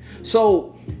with.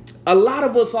 So A lot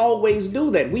of us always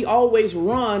do that. We always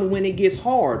run when it gets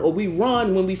hard, or we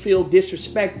run when we feel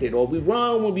disrespected, or we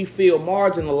run when we feel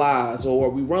marginalized, or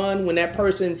we run when that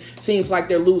person seems like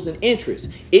they're losing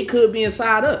interest. It could be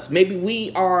inside us. Maybe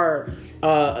we are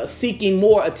seeking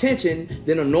more attention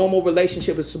than a normal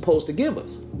relationship is supposed to give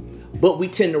us, but we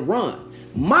tend to run.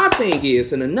 My thing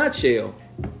is, in a nutshell,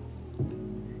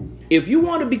 if you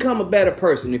want to become a better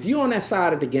person, if you're on that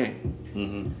side of the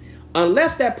game,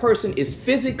 unless that person is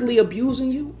physically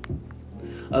abusing you,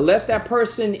 unless that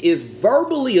person is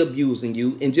verbally abusing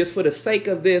you, and just for the sake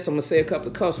of this, I'm going to say a couple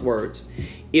of cuss words.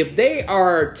 If they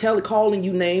are calling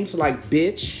you names like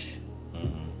bitch,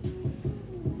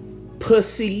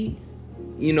 pussy,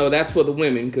 that's for the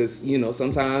women, because,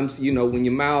 sometimes, when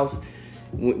your mouths,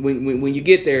 when you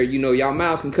get there, y'all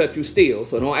mouths can cut through steel.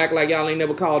 So don't act like y'all ain't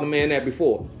never called a man that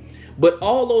before. But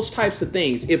all those types of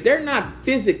things, if they're not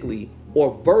physically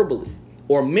or verbally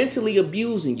or mentally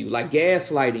abusing you, like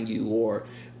gaslighting you or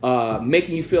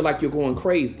making you feel like you're going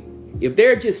crazy, if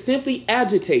they're just simply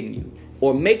agitating you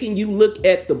or making you look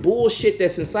at the bullshit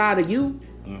that's inside of you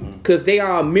because they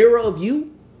are a mirror of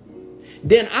you,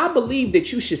 then I believe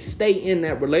that you should stay in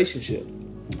that relationship.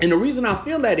 And the reason I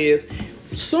feel that is,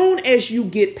 soon as you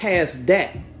get past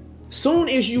that, soon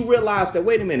as you realize that,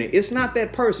 wait a minute, it's not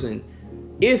that person,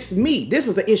 it's me. This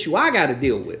is the issue I got to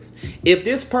deal with. If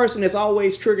this person is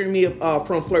always triggering me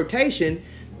from flirtation,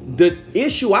 the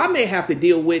issue I may have to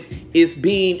deal with is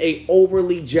being a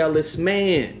overly jealous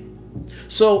man.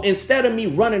 So instead of me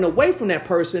running away from that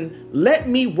person, let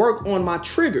me work on my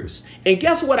triggers. And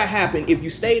guess what happened if you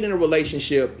stayed in a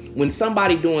relationship when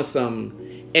somebody doing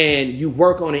something and you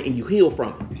work on it and you heal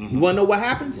from it? You want to know what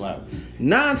happens? Wow.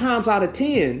 9 times out of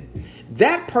 10,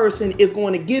 that person is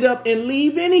going to get up and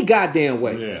leave any goddamn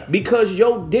way because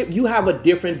you have a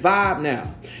different vibe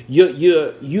now.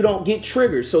 You don't get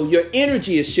triggered, so your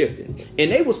energy is shifting.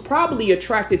 And they was probably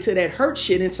attracted to that hurt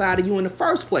shit inside of you in the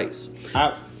first place.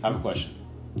 I have a question.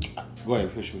 Go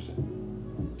ahead, finish what you said.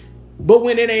 But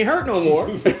when it ain't hurt no more,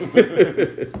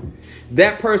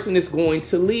 that person is going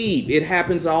to leave. It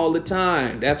happens all the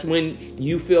time. That's when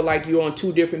you feel like you're on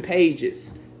 2 different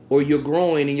pages, or you're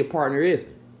growing and your partner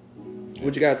isn't.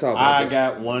 What you got to talk about? I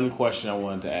got one question I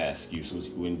wanted to ask you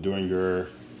during your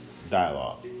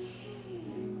dialogue.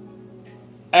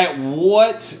 At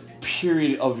what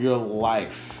period of your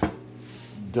life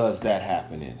does that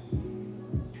happen in?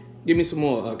 Give me some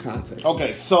more context.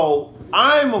 Okay, so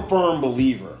I'm a firm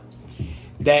believer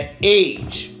that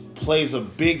age plays a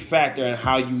big factor in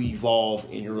how you evolve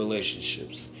in your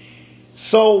relationships.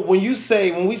 So when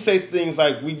we say things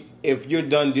like if you're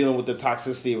done dealing with the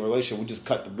toxicity of a relationship, we just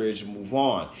cut the bridge and move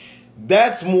on.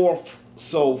 That's more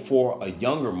so for a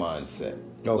younger mindset,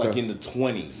 like in the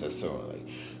 20s. That's sort of like,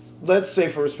 let's say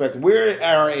for perspective, we're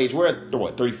at our age. We're at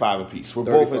 35 apiece. We're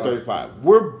 35. Both at 35.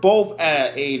 We're both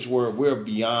at an age where we're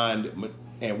beyond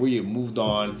and we have moved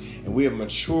on and we have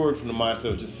matured from the mindset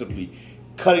of just simply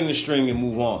cutting the string and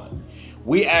move on.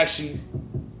 We actually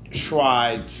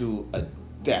try to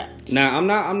adapt. Now, I'm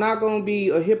not going to be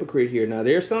a hypocrite here. Now,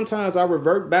 there's sometimes I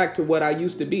revert back to what I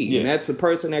used to be. And that's a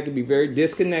person that can be very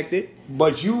disconnected.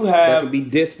 But you have... That can be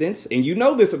distanced. And you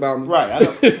know this about me. Right. I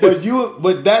know.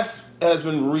 But that's has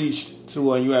been reached to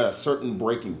when you're at a certain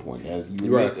breaking point. As you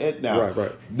now.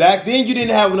 Right. Back then, you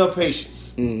didn't have enough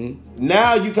patience. Mm-hmm.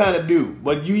 Now you kind of do.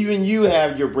 But you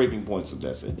have your breaking points, if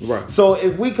that's it. Right. So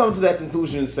if we come to that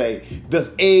conclusion and say,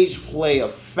 does age play a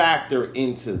factor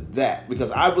into that?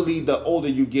 Because I believe the older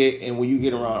you get and when you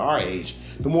get around our age,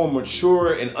 the more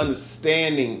mature and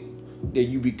understanding that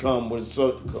you become when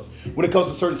it comes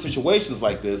to certain situations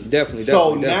like this.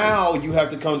 Definitely. Now you have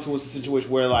to come to a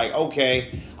situation where like,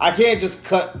 okay, I can't just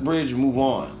cut bridge and move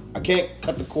on. I can't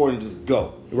cut the cord and just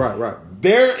go. Right.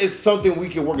 There is something we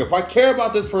can work on. If I care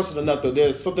about this person enough, though,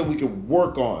 there's something we can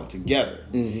work on together.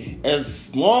 Mm-hmm.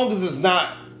 As long as it's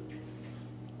not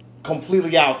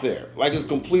completely out there, like it's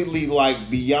completely like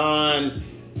beyond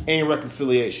any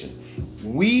reconciliation.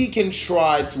 We can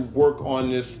try to work on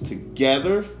this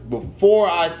together before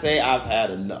I say I've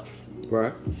had enough.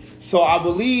 Right. So I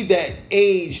believe that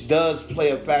age does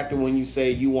play a factor when you say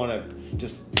you want to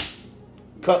just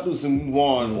cut loose and move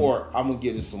on, or I'm going to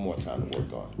give this some more time to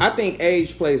work on. I think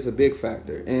age plays a big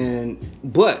factor.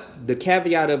 But the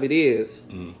caveat of it is,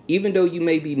 even though you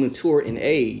may be mature in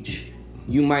age,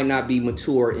 you might not be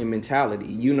mature in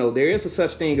mentality. There is a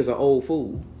such thing as an old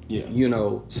fool.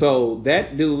 Yeah. So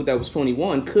that dude that was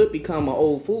 21 could become an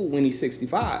old fool when he's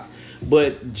 65.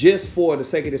 But just for the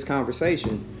sake of this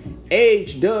conversation,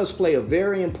 age does play a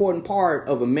very important part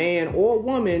of a man or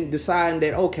woman deciding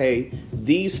that, okay,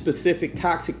 these specific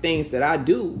toxic things that I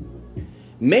do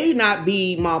may not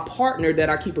be my partner that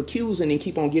I keep accusing and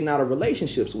keep on getting out of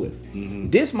relationships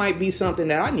with. This might be something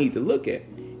that I need to look at.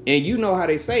 And you know how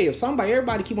they say, if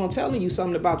everybody keep on telling you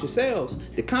something about yourselves,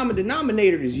 the common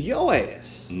denominator is your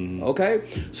ass. Okay?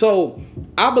 So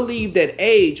I believe that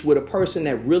age with a person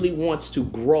that really wants to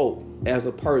grow as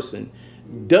a person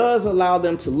does allow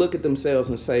them to look at themselves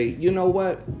and say, you know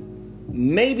what?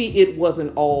 Maybe it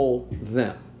wasn't all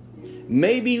them.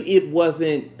 Maybe it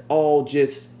wasn't all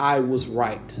just I was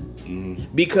right.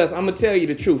 Because I'm going to tell you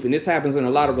the truth, and this happens in a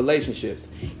lot of relationships.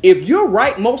 If you're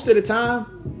right most of the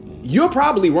time, you're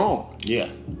probably wrong. Yeah.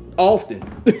 Often.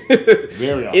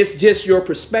 Very often. It's just your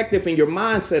perspective and your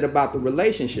mindset about the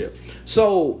relationship.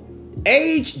 So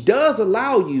age does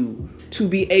allow you to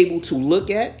be able to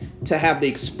look at, to have the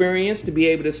experience, to be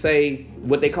able to say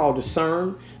what they call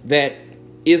discern, that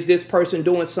is this person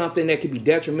doing something that could be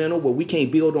detrimental where we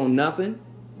can't build on nothing,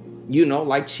 you know,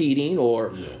 like cheating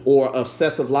or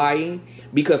obsessive lying.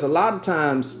 Because a lot of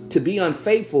times to be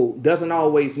unfaithful doesn't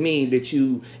always mean that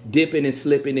you dipping and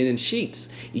slipping in sheets.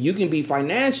 You can be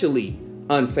financially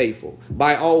unfaithful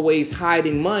by always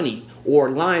hiding money or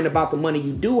lying about the money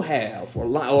you do have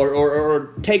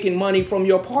or taking money from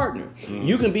your partner.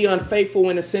 You can be unfaithful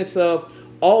in the sense of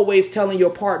always telling your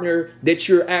partner that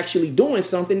you're actually doing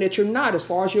something that you're not as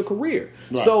far as your career.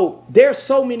 Right. So there's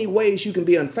so many ways you can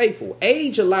be unfaithful.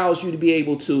 Age allows you to be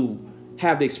able to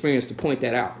have the experience to point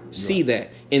that out, see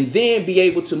that, and then be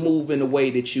able to move in the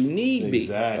way that you need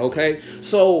be. Okay?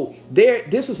 So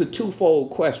this is a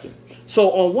twofold question.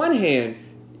 So on one hand,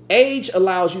 age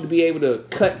allows you to be able to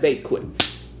cut bait quick.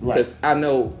 Because I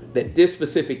know that this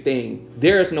specific thing,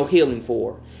 there is no healing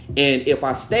for. And if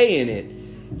I stay in it,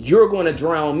 you're going to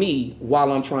drown me while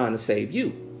I'm trying to save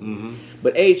you.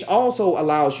 But age also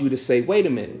allows you to say, wait a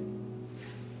minute.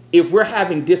 If we're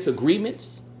having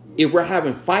disagreements, if we're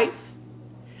having fights,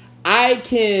 I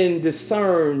can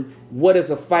discern what is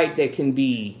a fight that can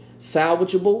be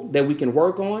salvageable, that we can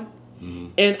work on.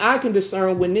 And I can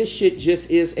discern when this shit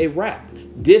just is a wrap.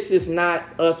 This is not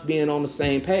us being on the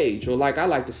same page. Or like I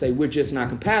like to say, we're just not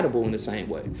compatible in the same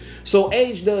way. So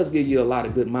age does give you a lot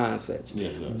of good mindsets.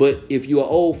 Yes, but if you're an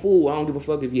old fool, I don't give a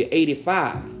fuck if you're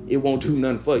 85. It won't do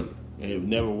nothing for you. It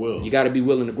never will. You got to be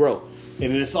willing to grow.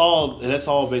 And that's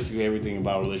all basically everything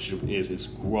about a relationship is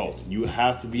growth. You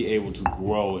have to be able to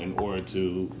grow in order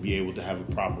to be able to have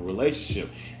a proper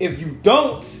relationship. If you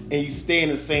don't and you stay in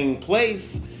the same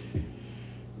place,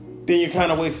 then you're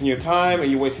kind of wasting your time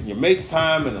and you're wasting your mate's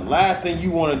time. And the last thing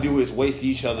you want to do is waste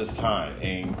each other's time.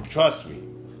 And trust me,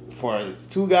 for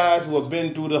two guys who have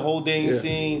been through the whole dating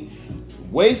scene,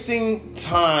 wasting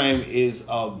time is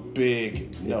a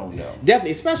big no-no.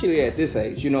 Definitely, especially at this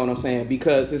age, you know what I'm saying?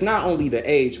 Because it's not only the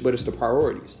age, but it's the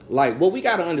priorities. Like, what we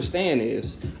got to understand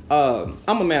is, I'm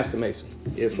a master mason,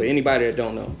 for anybody that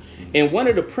don't know. And one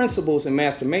of the principles in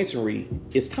master masonry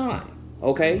is time.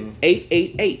 Okay, 8,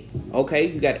 8, 8. Okay,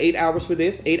 you got 8 hours for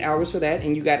this, 8 hours for that,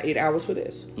 and you got 8 hours for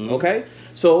this. Okay,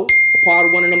 so part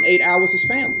of one of them 8 hours is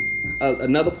family.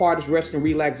 Another part is rest and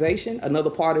relaxation.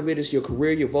 Another part of it is your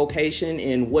career, your vocation,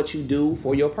 and what you do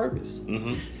for your purpose.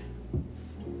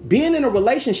 Being in a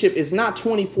relationship is not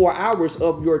 24 hours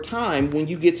of your time when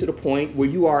you get to the point where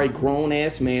you are a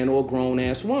grown-ass man or a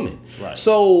grown-ass woman. Right.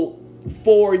 So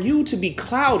for you to be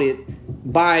clouded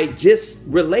by just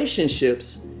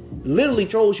relationships literally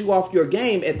throws you off your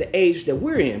game at the age that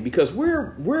we're in, because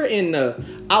we're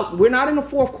not in the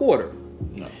fourth quarter,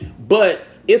 but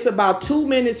it's about 2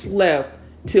 minutes left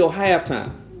till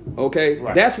halftime. Okay,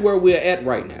 that's where we're at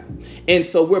right now, and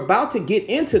so we're about to get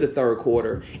into the third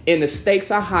quarter, and the stakes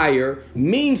are higher,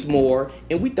 means more,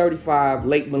 and we 35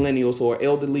 late millennials or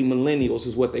elderly millennials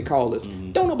is what they call us.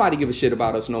 Don't nobody give a shit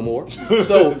about us no more.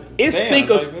 So it's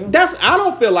I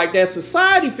don't feel like that.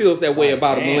 Society feels that way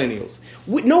about the millennials.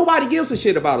 Nobody gives a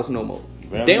shit about us no more.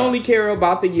 They only care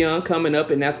about the young coming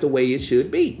up, and that's the way it should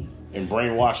be. And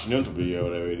brainwashing them to be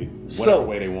whatever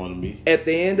way they want to be. At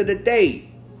the end of the day,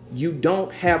 you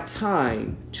don't have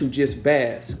time to just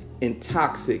bask in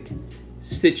toxic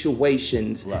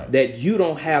situations that you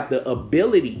don't have the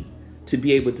ability to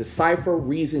be able to decipher,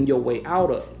 reason your way out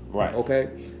of. Right. Okay?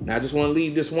 Now, I just want to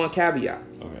leave this one caveat.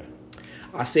 Okay.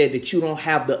 I said that you don't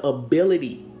have the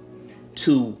ability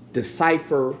to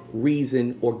decipher,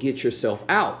 reason, or get yourself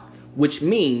out, which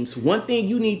means one thing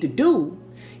you need to do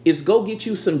is go get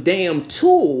you some damn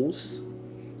tools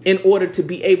in order to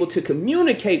be able to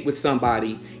communicate with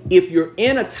somebody if you're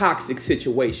in a toxic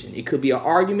situation. It could be an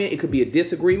argument, it could be a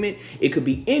disagreement, it could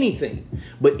be anything.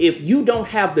 But if you don't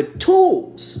have the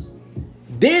tools,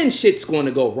 then shit's going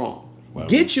to go wrong. Wow.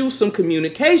 Get you some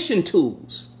communication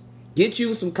tools. Get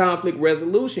you some conflict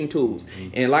resolution tools.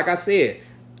 And like I said,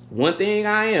 one thing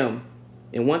I am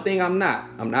and one thing I'm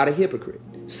not a hypocrite.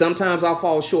 Sometimes I'll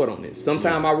fall short on this.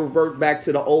 Sometimes I revert back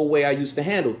to the old way I used to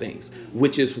handle things,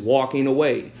 which is walking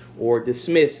away or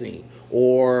dismissing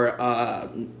or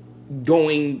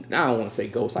going, I don't want to say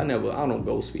ghost. I don't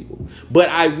ghost people. But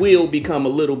I will become a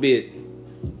little bit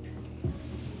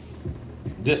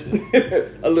distant.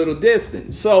 a little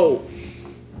distant. So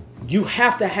you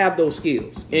have to have those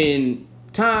skills. And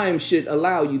time should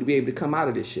allow you to be able to come out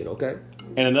of this shit, okay?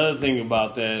 And another thing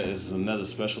about that is another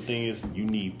special thing is you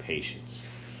need patience.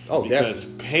 Oh, because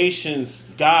definitely. Patience,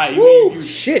 God, Woo,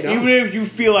 even if you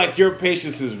feel like your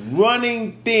patience is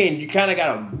running thin, you kind of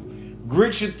gotta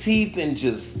grit your teeth and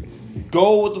just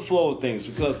go with the flow of things.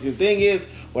 Because the thing is,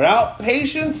 without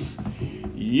patience,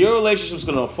 your relationship's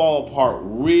gonna fall apart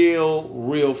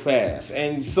real fast.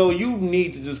 And so you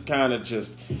need to just kind of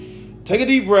just take a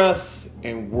deep breath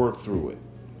and work through it.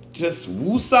 Just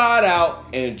woosah it out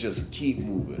and just keep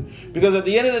moving. Because at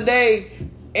the end of the day,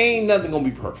 ain't nothing gonna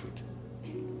be perfect.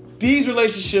 These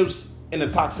relationships and the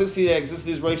toxicity that exists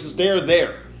in these relationships, they're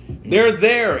there. They're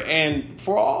there. And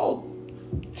for all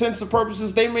intents and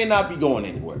purposes, they may not be going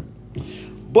anywhere.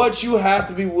 But you have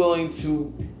to be willing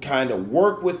to kind of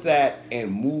work with that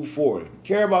and move forward. If you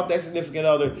care about that significant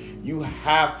other, you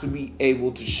have to be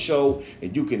able to show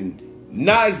that you can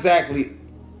not exactly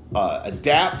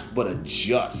adapt, but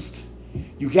adjust.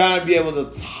 You gotta be able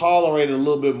to tolerate it a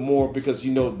little bit more because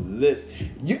you know this.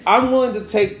 I'm willing to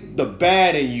take the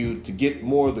bad in you to get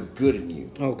more of the good in you.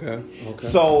 Okay.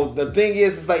 So the thing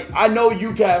is, it's like, I know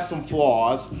you have some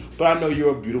flaws, but I know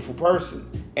you're a beautiful person.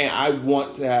 And I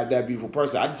want to have that beautiful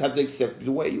person. I just have to accept you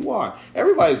the way you are.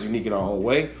 Everybody's unique in our own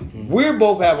way. We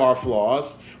both have our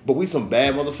flaws, but we some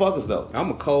bad motherfuckers though. I'm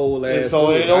a cold ass.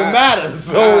 So it don't matter.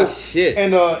 So shit.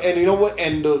 And you know what?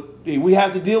 And we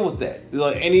have to deal with that.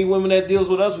 Like any woman that deals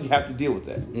with us, we have to deal with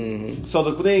that. Mm-hmm. So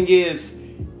the thing is,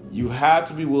 you have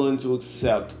to be willing to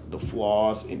accept the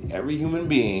flaws in every human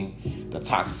being, the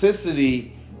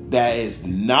toxicity that is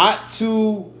not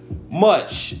too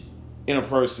much in a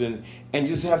person, and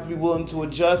just have to be willing to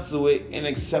adjust to it and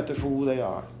accept it for who they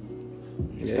are.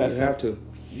 You have to.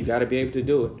 You got to be able to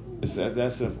do it. It's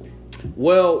that simple.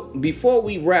 Well, before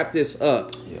we wrap this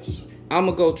up, yes, I'm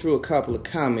gonna go through a couple of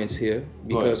comments here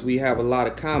because we have a lot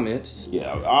of comments.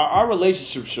 Yeah, our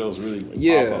relationship shows really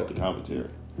pop up the commentary.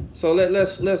 So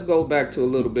let's go back to a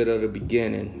little bit of the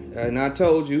beginning. And I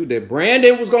told you that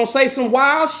Brandon was gonna say some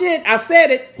wild shit. I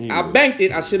said it. I banked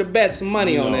it. I should have bet some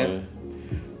money on that. Man.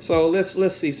 So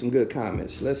let's see some good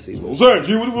comments. Let's see. What's up,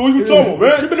 G? What you talking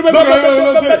about,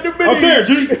 man? I'm saying,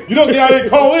 G. You know I didn't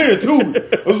call in too.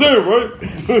 I'm saying,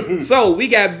 right? So we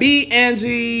got B.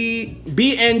 Angel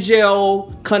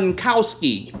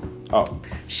Kunkowski. Oh.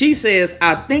 She says,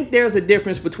 I think there's a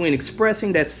difference between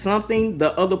expressing that something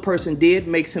the other person did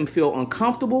makes him feel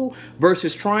uncomfortable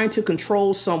versus trying to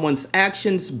control someone's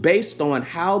actions based on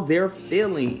how they're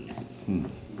feeling.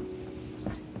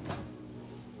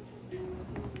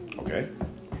 Okay.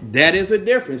 That is a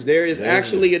difference. There is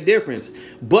actually a difference.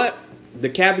 But the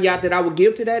caveat that I would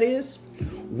give to that is,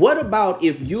 what about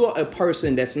if you're a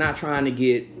person that's not trying to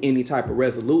get any type of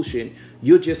resolution?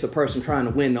 You're just a person trying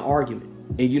to win the argument.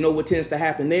 And you know what tends to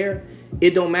happen there?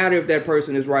 It don't matter if that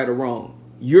person is right or wrong.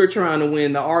 You're trying to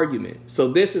win the argument. So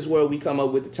this is where we come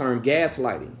up with the term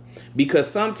gaslighting. Because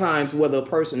sometimes whether a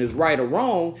person is right or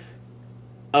wrong,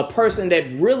 a person that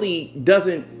really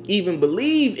doesn't even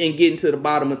believe in getting to the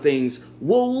bottom of things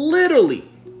will literally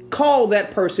call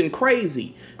that person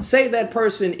crazy. Say that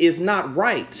person is not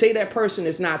right. Say that person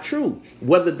is not true,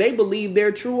 whether they believe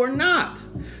they're true or not.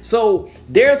 So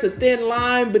there's a thin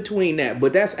line between that,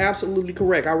 but that's absolutely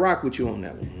correct. I rock with you on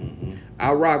that one. Mm-hmm.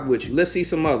 I rock with you. Let's see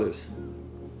some others.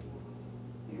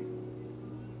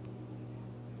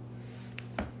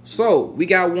 So we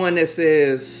got one that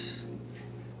says,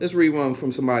 let's read one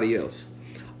from somebody else.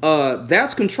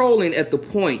 That's controlling at the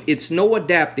point. It's no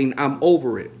adapting. I'm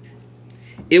over it.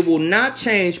 It will not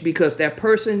change because that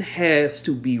person has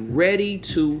to be ready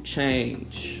to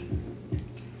change.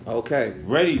 Okay.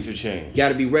 Ready to change. Got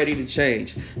to be ready to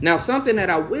change. Now, something that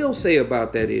I will say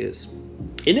about that is,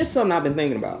 and it's something I've been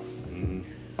thinking about. Mm-hmm.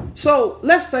 So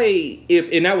let's say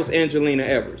and that was Angelina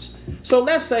Evers. So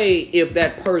let's say if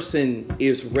that person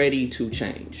is ready to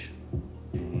change.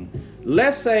 Mm-hmm.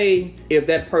 Let's say if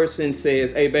that person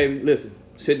says, hey, baby, listen,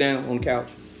 sit down on the couch.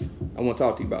 I want to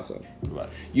talk to you about something. Right.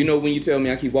 You know, when you tell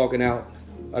me I keep walking out,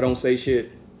 I don't say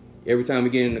shit. Every time we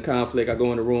get in a conflict, I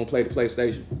go in the room, play the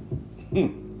PlayStation.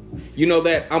 You know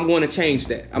that I'm going to change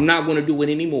that. I'm not going to do it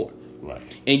anymore. Right.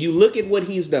 And you look at what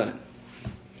he's done.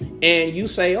 And you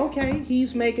say, okay,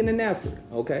 he's making an effort.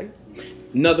 Okay.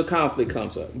 Another conflict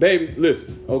comes up. Baby,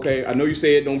 listen, okay, I know you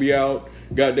said don't be out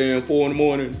goddamn 4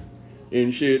 a.m.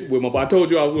 and shit with my boy. I told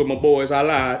you I was with my boys. I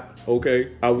lied.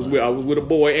 Okay, I was with a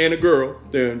boy and a girl.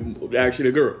 Then actually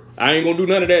a girl. I ain't gonna do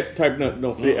none of that type of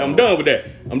nothing. No, I'm done with that.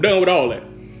 I'm done with all that.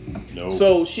 No.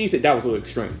 So she said that was a little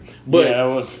extreme. But yeah,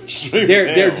 that was extreme.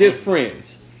 They're just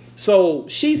friends. So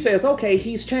she says, okay,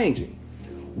 he's changing.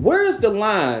 Where's the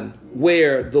line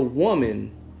where the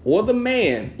woman or the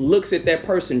man looks at that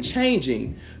person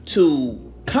changing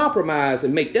to compromise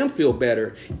and make them feel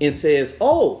better and says,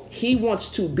 oh, he wants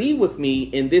to be with me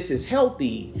and this is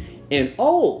healthy, and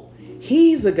oh,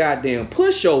 he's a goddamn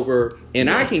pushover and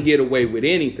I can get away with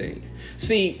anything.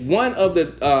 See, one of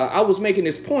the, I was making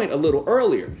this point a little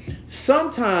earlier.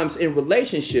 Sometimes in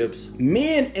relationships,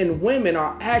 men and women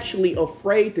are actually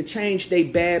afraid to change their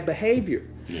bad behavior.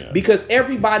 Yeah. Because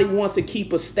everybody wants to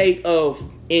keep a state of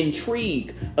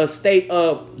intrigue, a state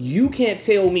of you can't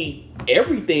tell me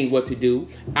everything what to do.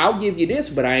 I'll give you this,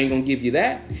 but I ain't gonna give you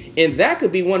that. And that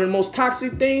could be one of the most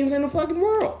toxic things in the fucking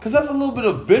world. Because that's a little bit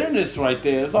of bitterness right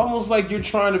there. It's almost like you're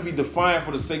trying to be defiant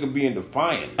for the sake of being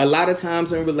defiant. A lot of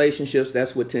times in relationships,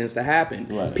 that's what tends to happen.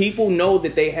 Right. People know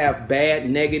that they have bad,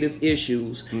 negative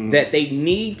issues that they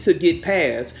need to get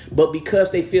past, but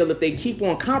because they feel if they keep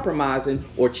on compromising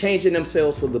or changing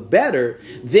themselves for the better,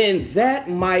 then that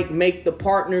might make the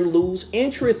partner lose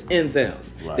interest in them.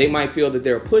 Right. They might feel that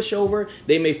they're a pushover.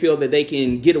 They may feel that they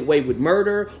can get away with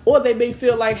murder, or they may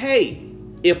feel like, hey,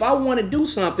 if I want to do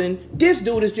something, this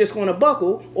dude is just going to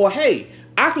buckle, or hey,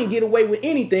 I can get away with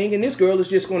anything and this girl is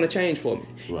just going to change for me.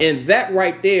 Right. And that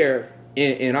right there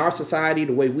in our society,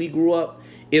 the way we grew up,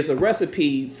 is a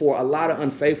recipe for a lot of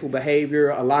unfaithful behavior,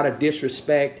 a lot of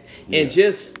disrespect, and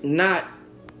just not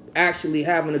actually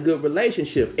having a good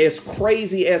relationship, as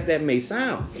crazy as that may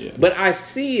sound. But I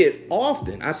see it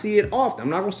often. I'm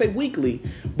not going to say weekly,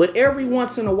 but every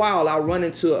once in a while I'll run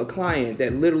into a client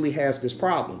that literally has this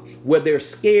problem where they're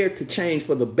scared to change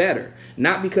for the better,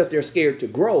 not because they're scared to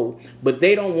grow, but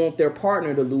they don't want their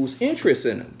partner to lose interest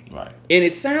in them. Right. And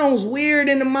it sounds weird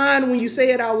in the mind when you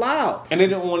say it out loud. And they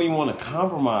don't even want to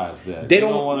compromise that. They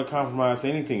don't want to compromise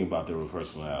anything about their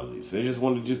personalities. They just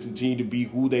want to just continue to be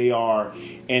who they are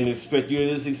and expect you to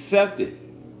just accept it.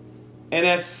 And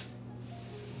that's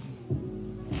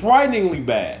frighteningly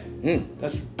bad.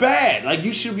 That's bad. Like,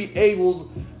 you should be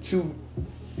able to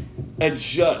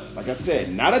adjust. Like I said,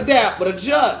 not adapt, but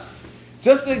adjust.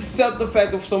 Just accept the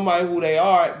fact of somebody who they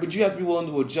are, but you have to be willing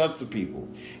to adjust to people.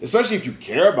 Especially if you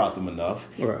care about them enough.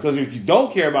 Because if you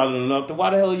don't care about them enough, then why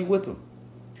the hell are you with them?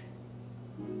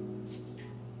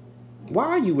 Why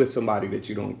are you with somebody that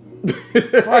you don't...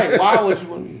 Right, why would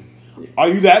you... Are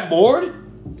you that bored?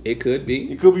 It could be.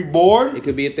 You could be bored. It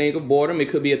could be a thing of boredom. It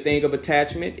could be a thing of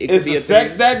attachment. Is the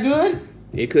sex that good?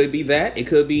 It could be that. It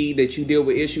could be that you deal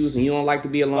with issues and you don't like to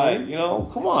be alone.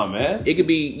 Like, come on, man. It could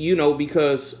be,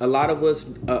 because a lot of us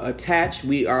our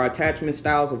attachment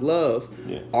styles of love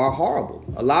are horrible.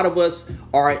 A lot of us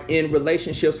are in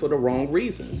relationships for the wrong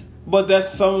reasons. But that's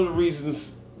some of the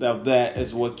reasons that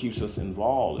is what keeps us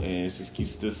involved. And it just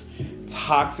keeps this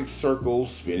toxic circle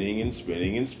spinning and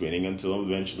spinning and spinning until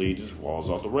eventually it just falls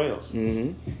off the rails.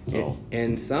 Mm-hmm. So.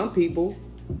 And some people...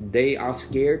 they are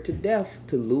scared to death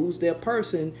to lose their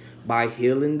person by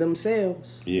healing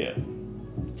themselves. Yeah.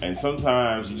 And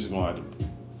sometimes you just gonna have to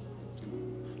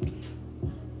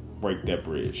break that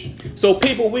bridge. So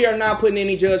people, we are not putting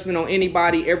any judgment on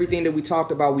anybody. Everything that we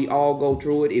talked about, we all go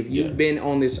through it. If you've been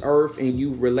on this earth and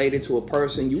you've related to a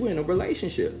person, you in a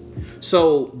relationship.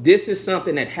 So this is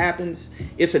something that happens.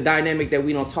 It's a dynamic that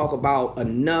we don't talk about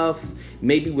enough.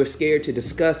 Maybe we're scared to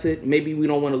discuss it. Maybe we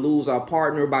don't want to lose our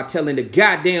partner by telling the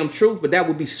goddamn truth, but that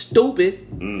would be stupid.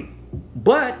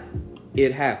 But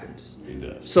it happens. It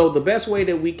does. So the best way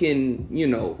that we can,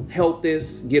 help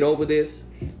this, get over this,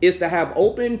 is to have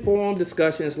open forum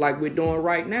discussions like we're doing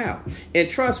right now. And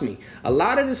trust me, a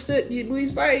lot of the shit we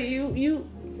say, you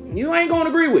ain't gonna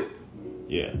agree with.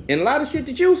 Yeah. And a lot of shit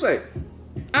that you say,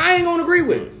 I ain't gonna agree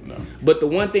with. No. But the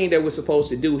one thing that we're supposed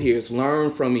to do here is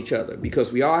learn from each other,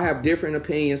 because we all have different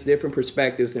opinions, different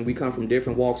perspectives, and we come from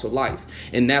different walks of life.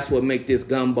 And that's what makes this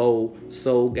gumbo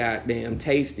so goddamn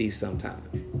tasty sometimes.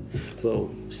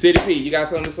 So, City P, you got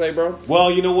something to say, bro?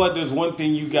 Well, you know what? There's one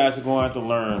thing you guys are going to have to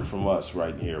learn from us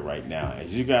right here, right now.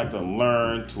 Is you got to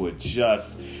learn to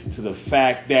adjust to the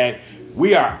fact that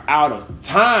we are out of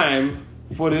time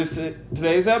for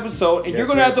today's episode, and you're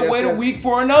going to have to wait a week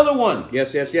for another one.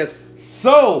 Yes.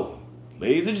 So,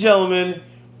 ladies and gentlemen,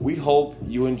 we hope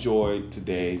you enjoyed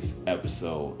today's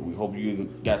episode. We hope you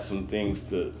got some things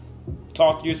to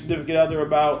talk to your significant other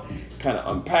about, kind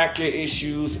of unpack your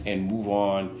issues, and move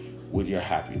on with your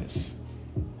happiness.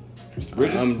 Mr.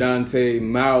 Bridges. I'm Dante,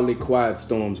 mildly quiet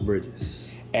Storms Bridges.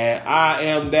 And I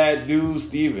am that dude,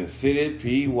 Steven City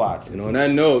P. Watson. And on that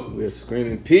note, we're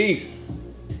screaming peace.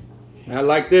 Not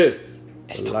like this.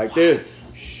 It's But the like quiet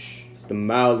this. It's the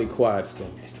mildly quiet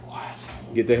storm. It's the quiet storm.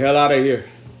 Get the hell out of here.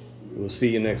 We'll see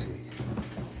you next week.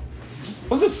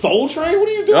 What's this, Soul Train? What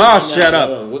are you doing? Oh, shut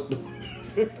up. What the-